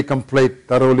God may be complete,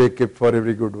 thoroughly equipped for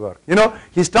every good work. You know,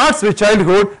 he starts with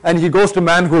childhood and he goes to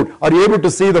manhood. Are you able to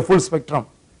see the full spectrum?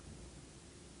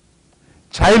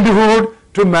 Childhood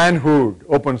to manhood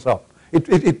opens up.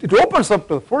 It opens up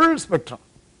to the full spectrum.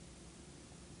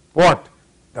 What?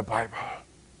 The Bible.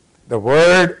 The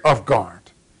Word of God.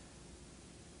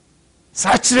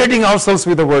 Saturating ourselves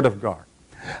with the Word of God.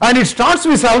 And it starts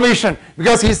with salvation,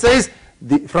 because he says,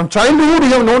 from childhood you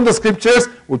have known the Scriptures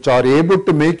which are able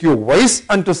to make you wise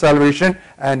unto salvation.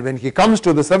 And when he comes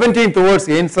to the 17th verse,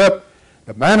 he ends up,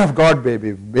 the man of God may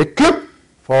be equipped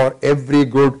for every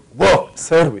good work,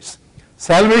 service.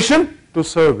 Salvation to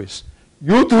service.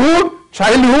 Youthhood,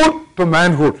 childhood to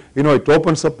manhood. You know, it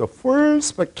opens up the full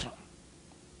spectrum.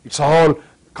 It's all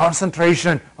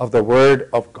concentration of the Word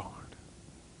of God.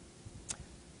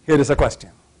 Here is a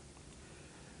question.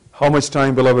 How much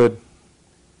time, beloved,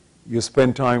 you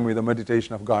spend time with the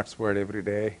meditation of God's Word every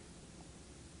day?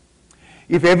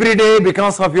 If every day,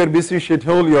 because of your busy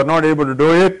schedule, you are not able to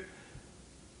do it,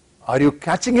 are you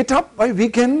catching it up by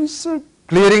weekends,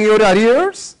 clearing your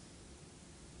arrears?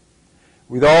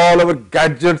 With all our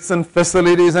gadgets and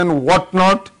facilities and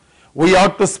whatnot, We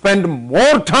ought to spend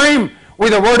more time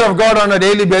with the Word of God on a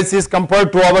daily basis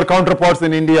compared to our counterparts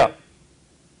in India.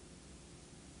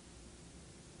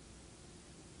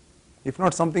 If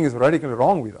not, something is radically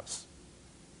wrong with us.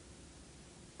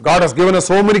 God has given us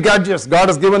so many gadgets. God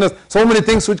has given us so many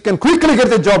things which can quickly get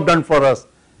the job done for us.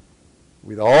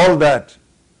 With all that,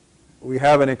 we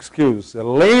have an excuse, a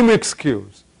lame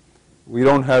excuse. We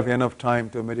don't have enough time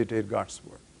to meditate God's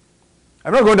Word.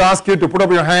 I'm not going to ask you to put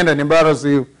up your hand and embarrass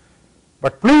you,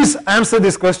 but please answer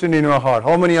this question in your heart.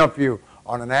 How many of you,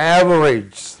 on an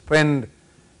average, spend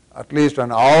at least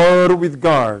an hour with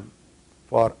God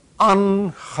for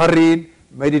unhurried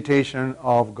meditation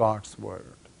of God's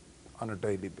Word on a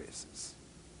daily basis?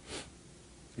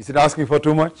 Is it asking for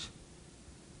too much?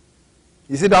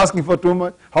 Is it asking for too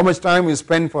much? How much time we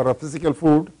spend for our physical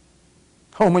food?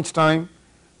 How much time?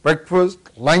 Breakfast,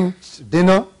 lunch,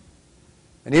 dinner.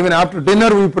 And even after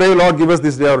dinner we pray, Lord, give us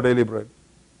this day our daily bread.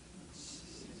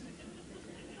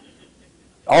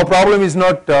 Our problem is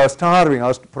not starving.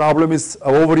 Our problem is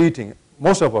overeating.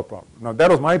 Most of our problem. Now that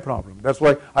was my problem. That's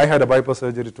why I had a bypass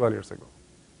surgery 12 years ago.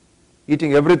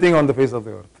 Eating everything on the face of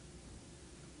the earth.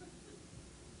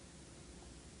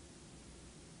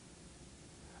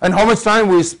 And how much time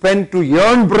we spend to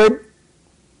earn bread,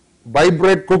 buy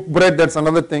bread, cook bread, that's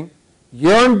another thing.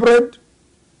 Earn bread.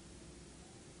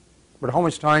 But how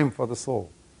much time for the soul?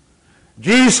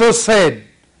 Jesus said,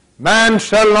 man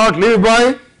shall not live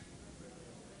by.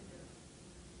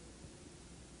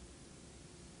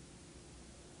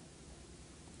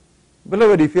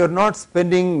 Beloved, if you are not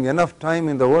spending enough time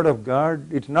in the Word of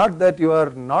God, it's not that you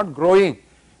are not growing.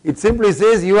 It simply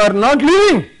says you are not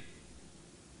living.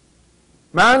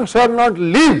 Man shall not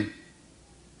live.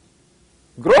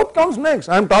 Growth comes next.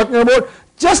 I am talking about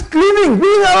just living,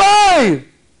 being alive.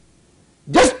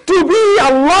 Just to be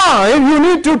alive, you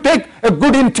need to take a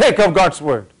good intake of God's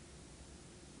Word.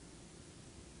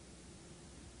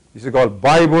 This is called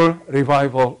Bible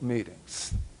revival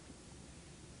meetings.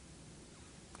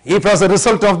 If as a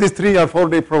result of this 3 or 4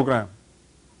 day program,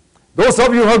 those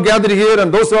of you who have gathered here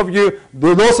and those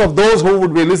of those who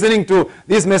would be listening to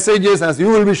these messages as you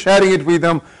will be sharing it with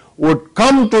them, would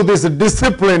come to this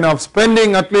discipline of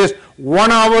spending at least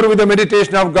 1 hour with the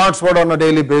meditation of God's Word on a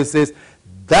daily basis,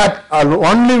 that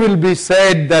only will be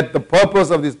said that the purpose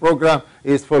of this program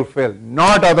is fulfilled,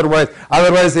 not otherwise.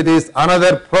 Otherwise it is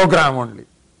another program only.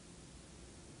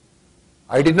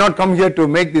 I did not come here to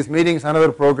make these meetings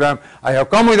another program. I have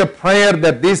come with a prayer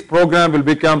that this program will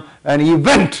become an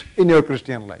event in your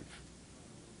Christian life.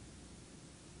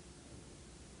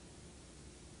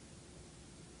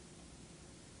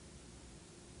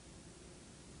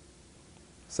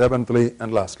 Seventhly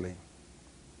and lastly,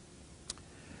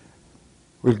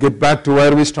 we'll get back to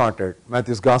where we started,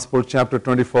 Matthew's Gospel, chapter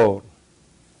 24.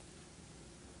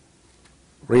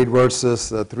 Read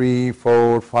verses 3,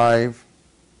 4, 5.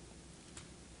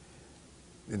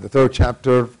 In the 3rd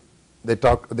chapter, they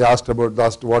asked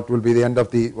about what will be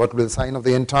the sign of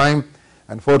the end time.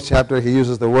 And 4th chapter, he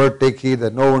uses the word, take heed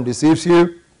that no one deceives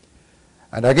you.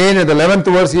 And again in the 11th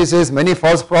verse, he says, many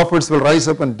false prophets will rise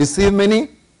up and deceive many.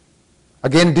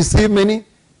 Again, deceive many.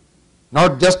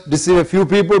 Not just deceive a few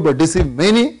people, but deceive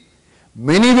many.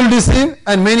 Many will deceive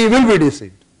and many will be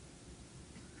deceived.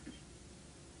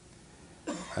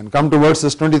 And come to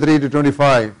verses 23 to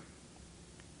 25.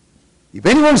 If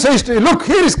anyone says to you, look,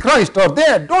 here is Christ, or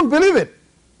there, don't believe it.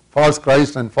 False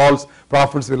Christ and false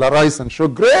prophets will arise and show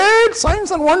great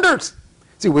signs and wonders.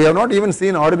 See, we have not even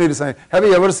seen ordinary signs. Have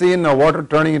you ever seen water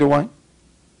turning into wine?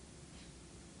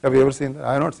 Have you ever seen that?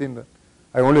 I have not seen that.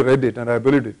 I only read it and I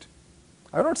believed it.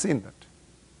 I have not seen that.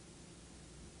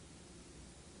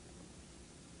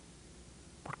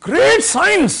 But great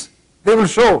signs they will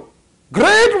show.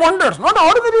 Great wonders, not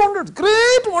ordinary wonders,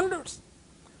 great wonders.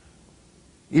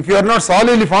 If you are not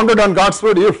solidly founded on God's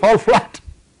Word, you will fall flat.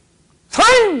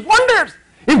 Signs, wonders.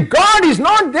 If God is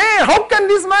not there, how can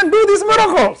this man do these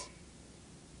miracles?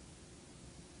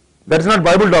 That is not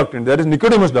Bible doctrine, that is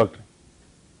Nicodemus' doctrine.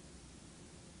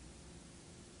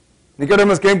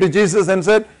 Nicodemus came to Jesus and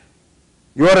said,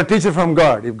 you are a teacher from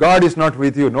God. If God is not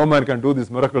with you, no man can do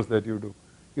these miracles that you do.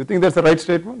 You think that's a right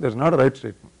statement? That's not a right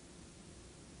statement.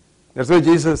 That's why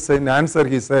Jesus, in answer,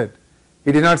 he said,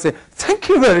 he did not say, thank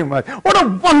you very much. What a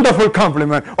wonderful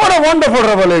compliment. What a wonderful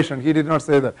revelation. He did not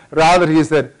say that. Rather, he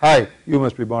said, hi, you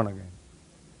must be born again.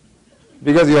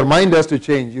 Because your mind has to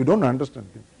change. You don't understand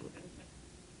things.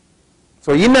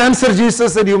 So in answer,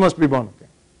 Jesus said, you must be born again.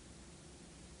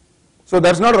 So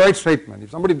that's not a right statement. If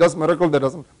somebody does miracle, that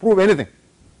doesn't prove anything.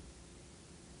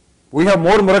 We have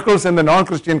more miracles in the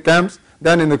non-Christian camps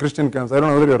than in the Christian camps. I don't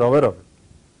know whether you're aware of it.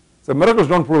 So miracles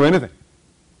don't prove anything.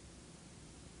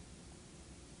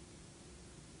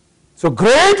 So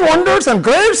great wonders and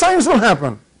great signs will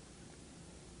happen.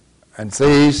 And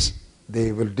says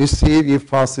they will deceive, if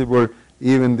possible,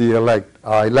 even the elect.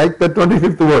 I like the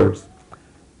 25th verse.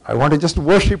 I want to just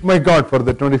worship my God for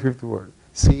the 25th word.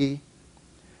 See,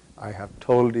 I have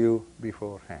told you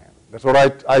beforehand. That's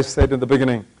what I said in the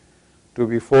beginning. To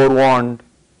be forewarned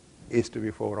is to be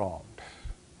forearmed.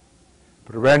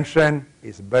 Prevention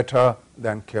is better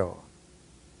than cure.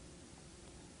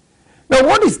 Now,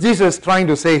 what is Jesus trying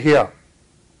to say here?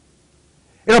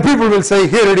 You know, people will say,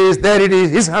 here it is, there it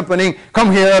is, it's happening,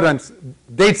 come here, and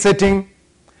date setting.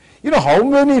 You know how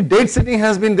many date setting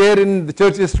has been there in the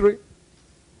church history?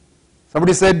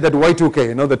 Somebody said that Y2K,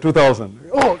 you know, the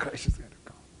 2000. Oh, Christ is going to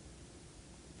come.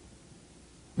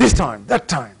 This time, that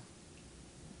time.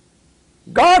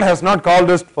 God has not called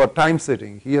us for time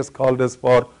setting. He has called us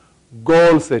for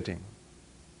goal setting.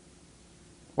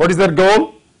 What is that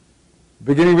goal?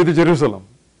 Beginning with Jerusalem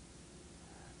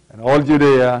and all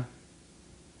Judea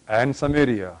and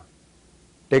Samaria,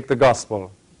 take the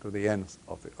gospel to the ends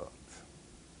of the earth.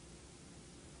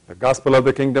 The gospel of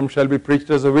the kingdom shall be preached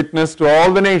as a witness to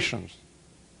all the nations,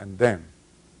 and then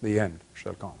the end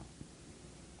shall come.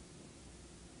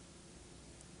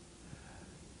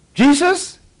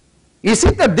 Jesus, is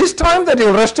it at this time that he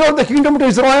will restore the kingdom to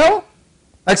Israel?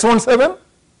 Acts 1:7.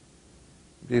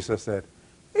 Jesus said,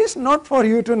 it's not for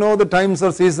you to know the times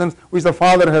or seasons which the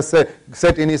Father has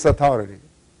set in his authority.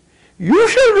 You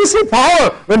shall receive power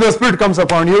when the Spirit comes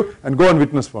upon you, and go and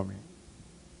witness for me.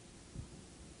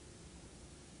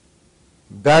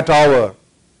 That hour,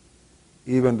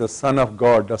 even the Son of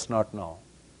God does not know.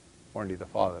 Only the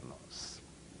Father knows.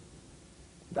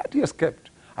 That he has kept.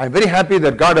 I am very happy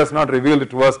that God has not revealed it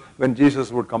to us when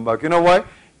Jesus would come back. You know why?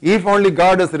 If only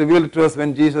God has revealed it to us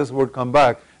when Jesus would come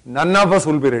back, none of us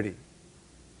will be ready.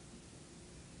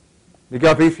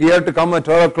 Because if he had to come at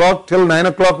 12 o'clock, till 9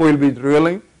 o'clock we will be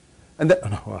drilling. And then,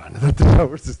 another 3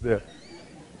 hours is there.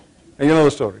 And you know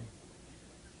the story.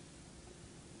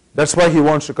 That's why he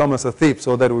wants to come as a thief,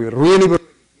 so that we really will.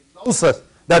 He knows us.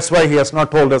 That's why he has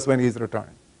not told us when he is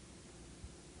returning.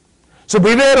 So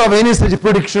beware of any such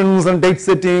predictions and date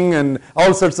setting and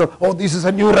all sorts of, oh, this is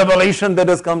a new revelation that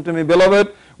has come to me.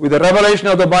 Beloved, with the revelation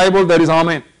of the Bible, there is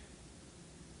Amen.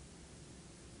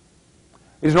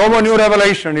 It is no more new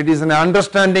revelation. It is an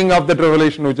understanding of that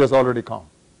revelation which has already come.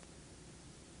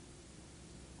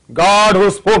 God, who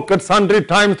spoke at sundry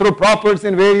times through prophets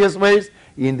in various ways,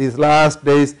 in these last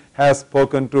days has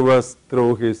spoken to us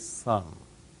through his Son.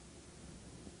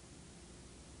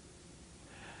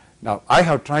 Now, I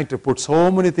have tried to put so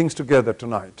many things together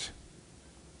tonight.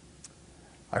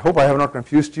 I hope I have not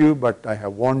confused you, but I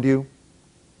have warned you.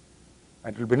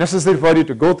 And it will be necessary for you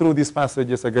to go through these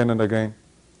passages again and again.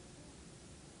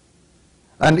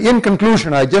 And in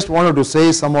conclusion, I just wanted to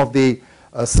say some of the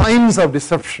signs of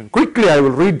deception. Quickly, I will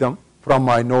read them from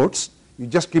my notes. You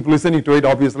just keep listening to it.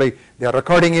 Obviously, they are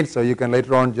recording it, so you can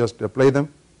later on just play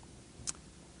them.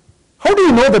 How do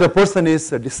you know that a person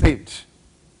is deceived?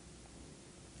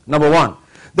 Number one,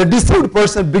 the deceived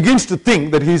person begins to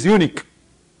think that he is unique.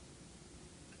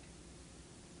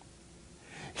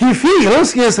 He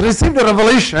feels he has received a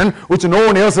revelation which no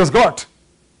one else has got.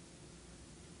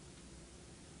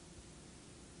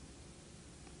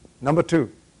 Number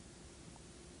two,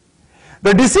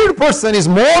 the deceived person is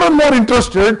more and more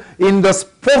interested in the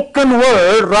spoken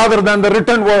word rather than the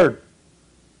written word.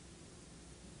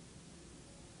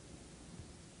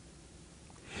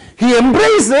 He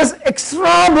embraces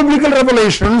extra biblical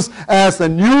revelations as a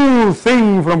new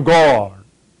thing from God.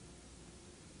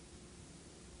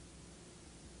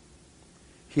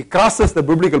 He crosses the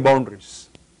biblical boundaries.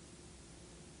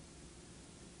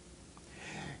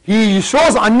 He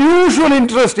shows unusual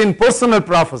interest in personal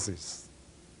prophecies.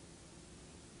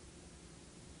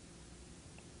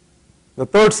 The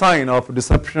third sign of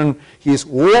deception, he is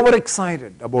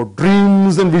overexcited about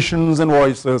dreams and visions and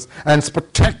voices and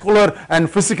spectacular and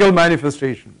physical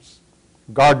manifestations.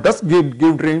 God does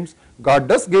give dreams, God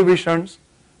does give visions,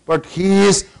 but he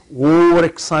is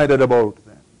overexcited about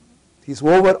them. He is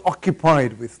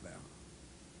overoccupied with them.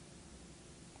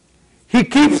 He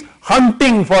keeps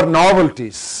hunting for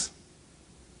novelties.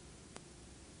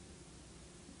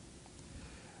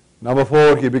 Number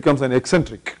four, he becomes an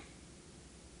eccentric.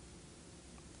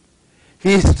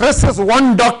 He stresses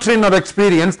one doctrine or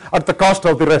experience at the cost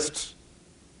of the rest.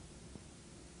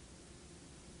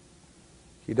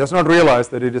 He does not realize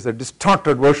that it is a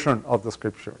distorted version of the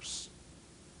scriptures.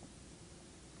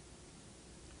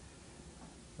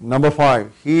 Number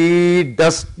five, he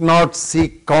does not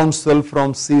seek counsel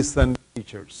from seasoned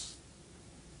teachers.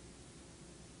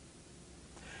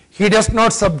 He does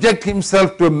not subject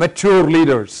himself to mature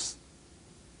leaders.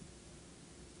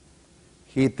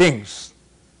 he thinks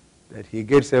that he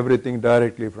gets everything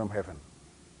directly from heaven.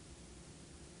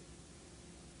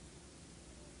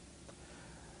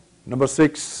 Number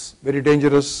 6, very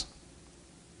dangerous.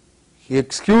 He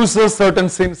excuses certain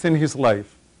sins in his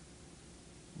life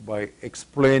by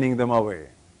explaining them away.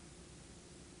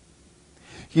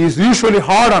 He is usually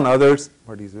hard on others,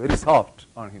 but he is very soft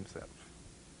on himself.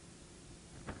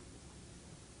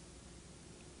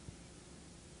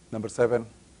 Number 7,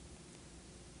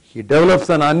 he develops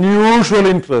an unusual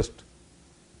interest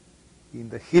in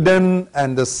the hidden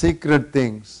and the secret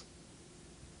things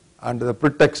under the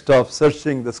pretext of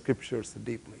searching the scriptures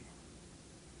deeply.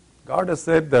 God has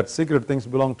said that secret things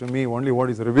belong to me, only what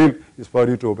is revealed is for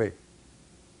you to obey.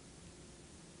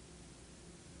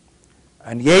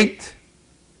 And 8,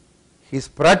 his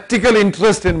practical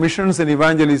interest in missions and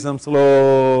evangelism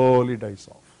slowly dies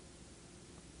off.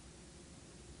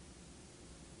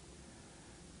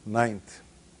 9th,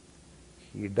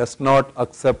 he does not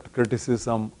accept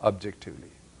criticism objectively.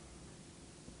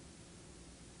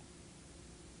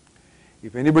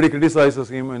 If anybody criticizes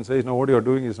him and says, no, what you are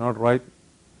doing is not right,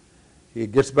 he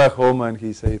gets back home and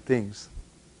he says things,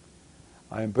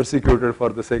 I am persecuted for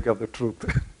the sake of the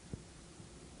truth.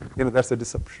 That's a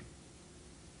deception.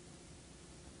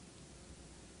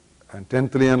 And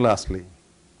 10thly and lastly,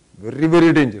 very,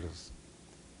 very dangerous,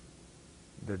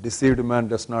 the deceived man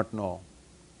does not know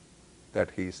that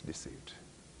he is deceived.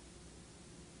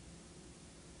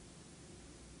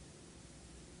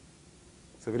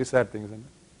 It's a very sad thing, isn't it?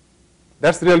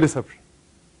 That's the real deception.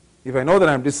 If I know that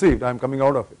I am deceived, I am coming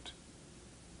out of it.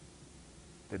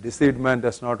 The deceived man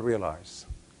does not realize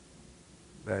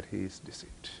that he is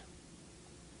deceived.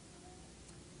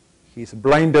 He is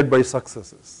blinded by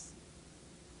successes.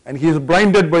 And he is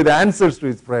blinded by the answers to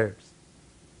his prayers.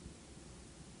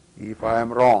 If I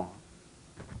am wrong,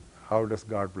 how does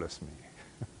God bless me?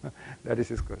 That is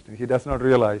his question. He does not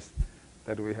realize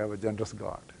that we have a generous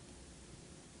God.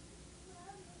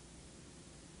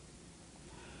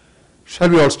 Shall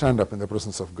we all stand up in the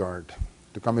presence of God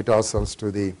to commit ourselves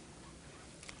to the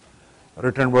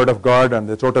written word of God and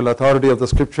the total authority of the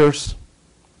scriptures?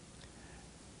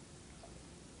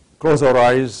 Close our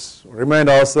eyes, remind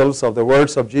ourselves of the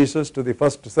words of Jesus to the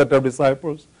first set of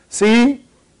disciples. See,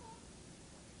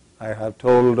 I have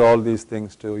told all these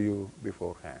things to you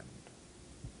beforehand.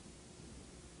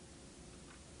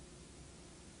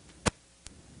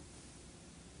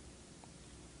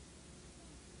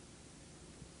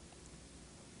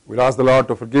 We'll ask the Lord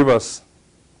to forgive us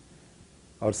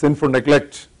our sinful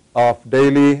neglect of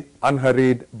daily,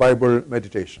 unhurried Bible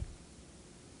meditation.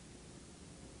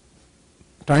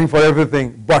 Time for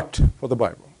everything but for the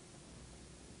Bible.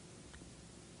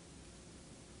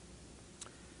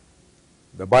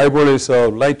 The Bible is a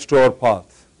light to our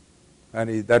path,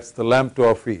 and that's the lamp to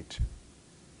our feet.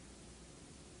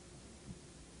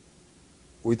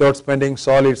 Without spending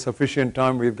solid, sufficient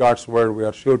time with God's Word, we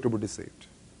are sure to be deceived.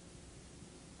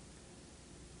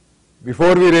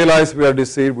 Before we realize we are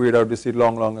deceived, we would have deceived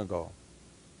long, long ago.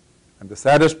 And the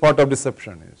saddest part of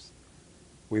deception is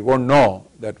we won't know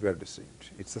that we are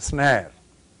deceived. It's a snare.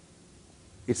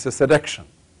 It's a seduction.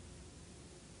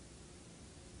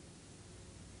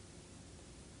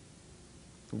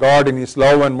 God in His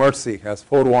love and mercy has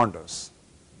forewarned us.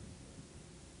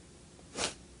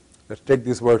 Let's take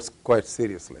these words quite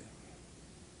seriously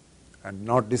and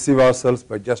not deceive ourselves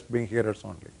by just being hearers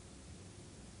only.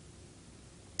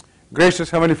 Gracious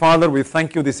Heavenly Father, we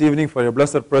thank you this evening for your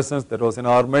blessed presence that was in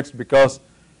our midst, because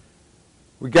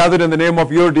we gathered in the name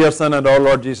of your dear Son and our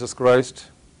Lord Jesus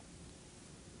Christ.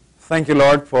 Thank you,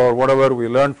 Lord, for whatever we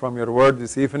learned from your word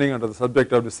this evening under the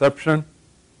subject of deception.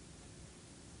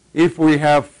 If we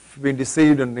have been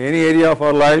deceived in any area of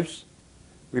our lives,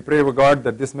 we pray, O God,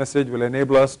 that this message will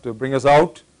enable us to bring us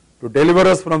out, to deliver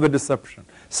us from the deception,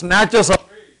 snatch us away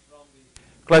from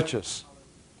the clutches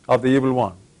of the evil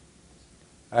one,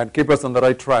 and keep us on the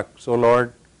right track. So,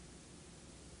 Lord,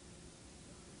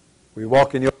 we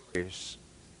walk in your ways,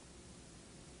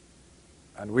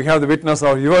 and we have the witness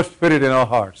of your Spirit in our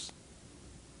hearts.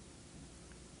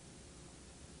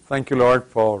 Thank you, Lord,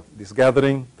 for this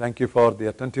gathering. Thank you for the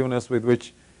attentiveness with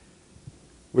which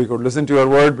we could listen to your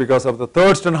word, because of the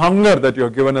thirst and hunger that you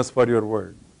have given us for your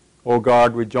word. Oh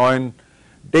God, we join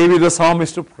David the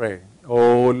psalmist to pray,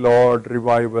 oh Lord,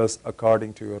 revive us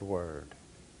according to your word.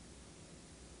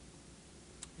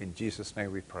 In Jesus'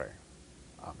 name we pray.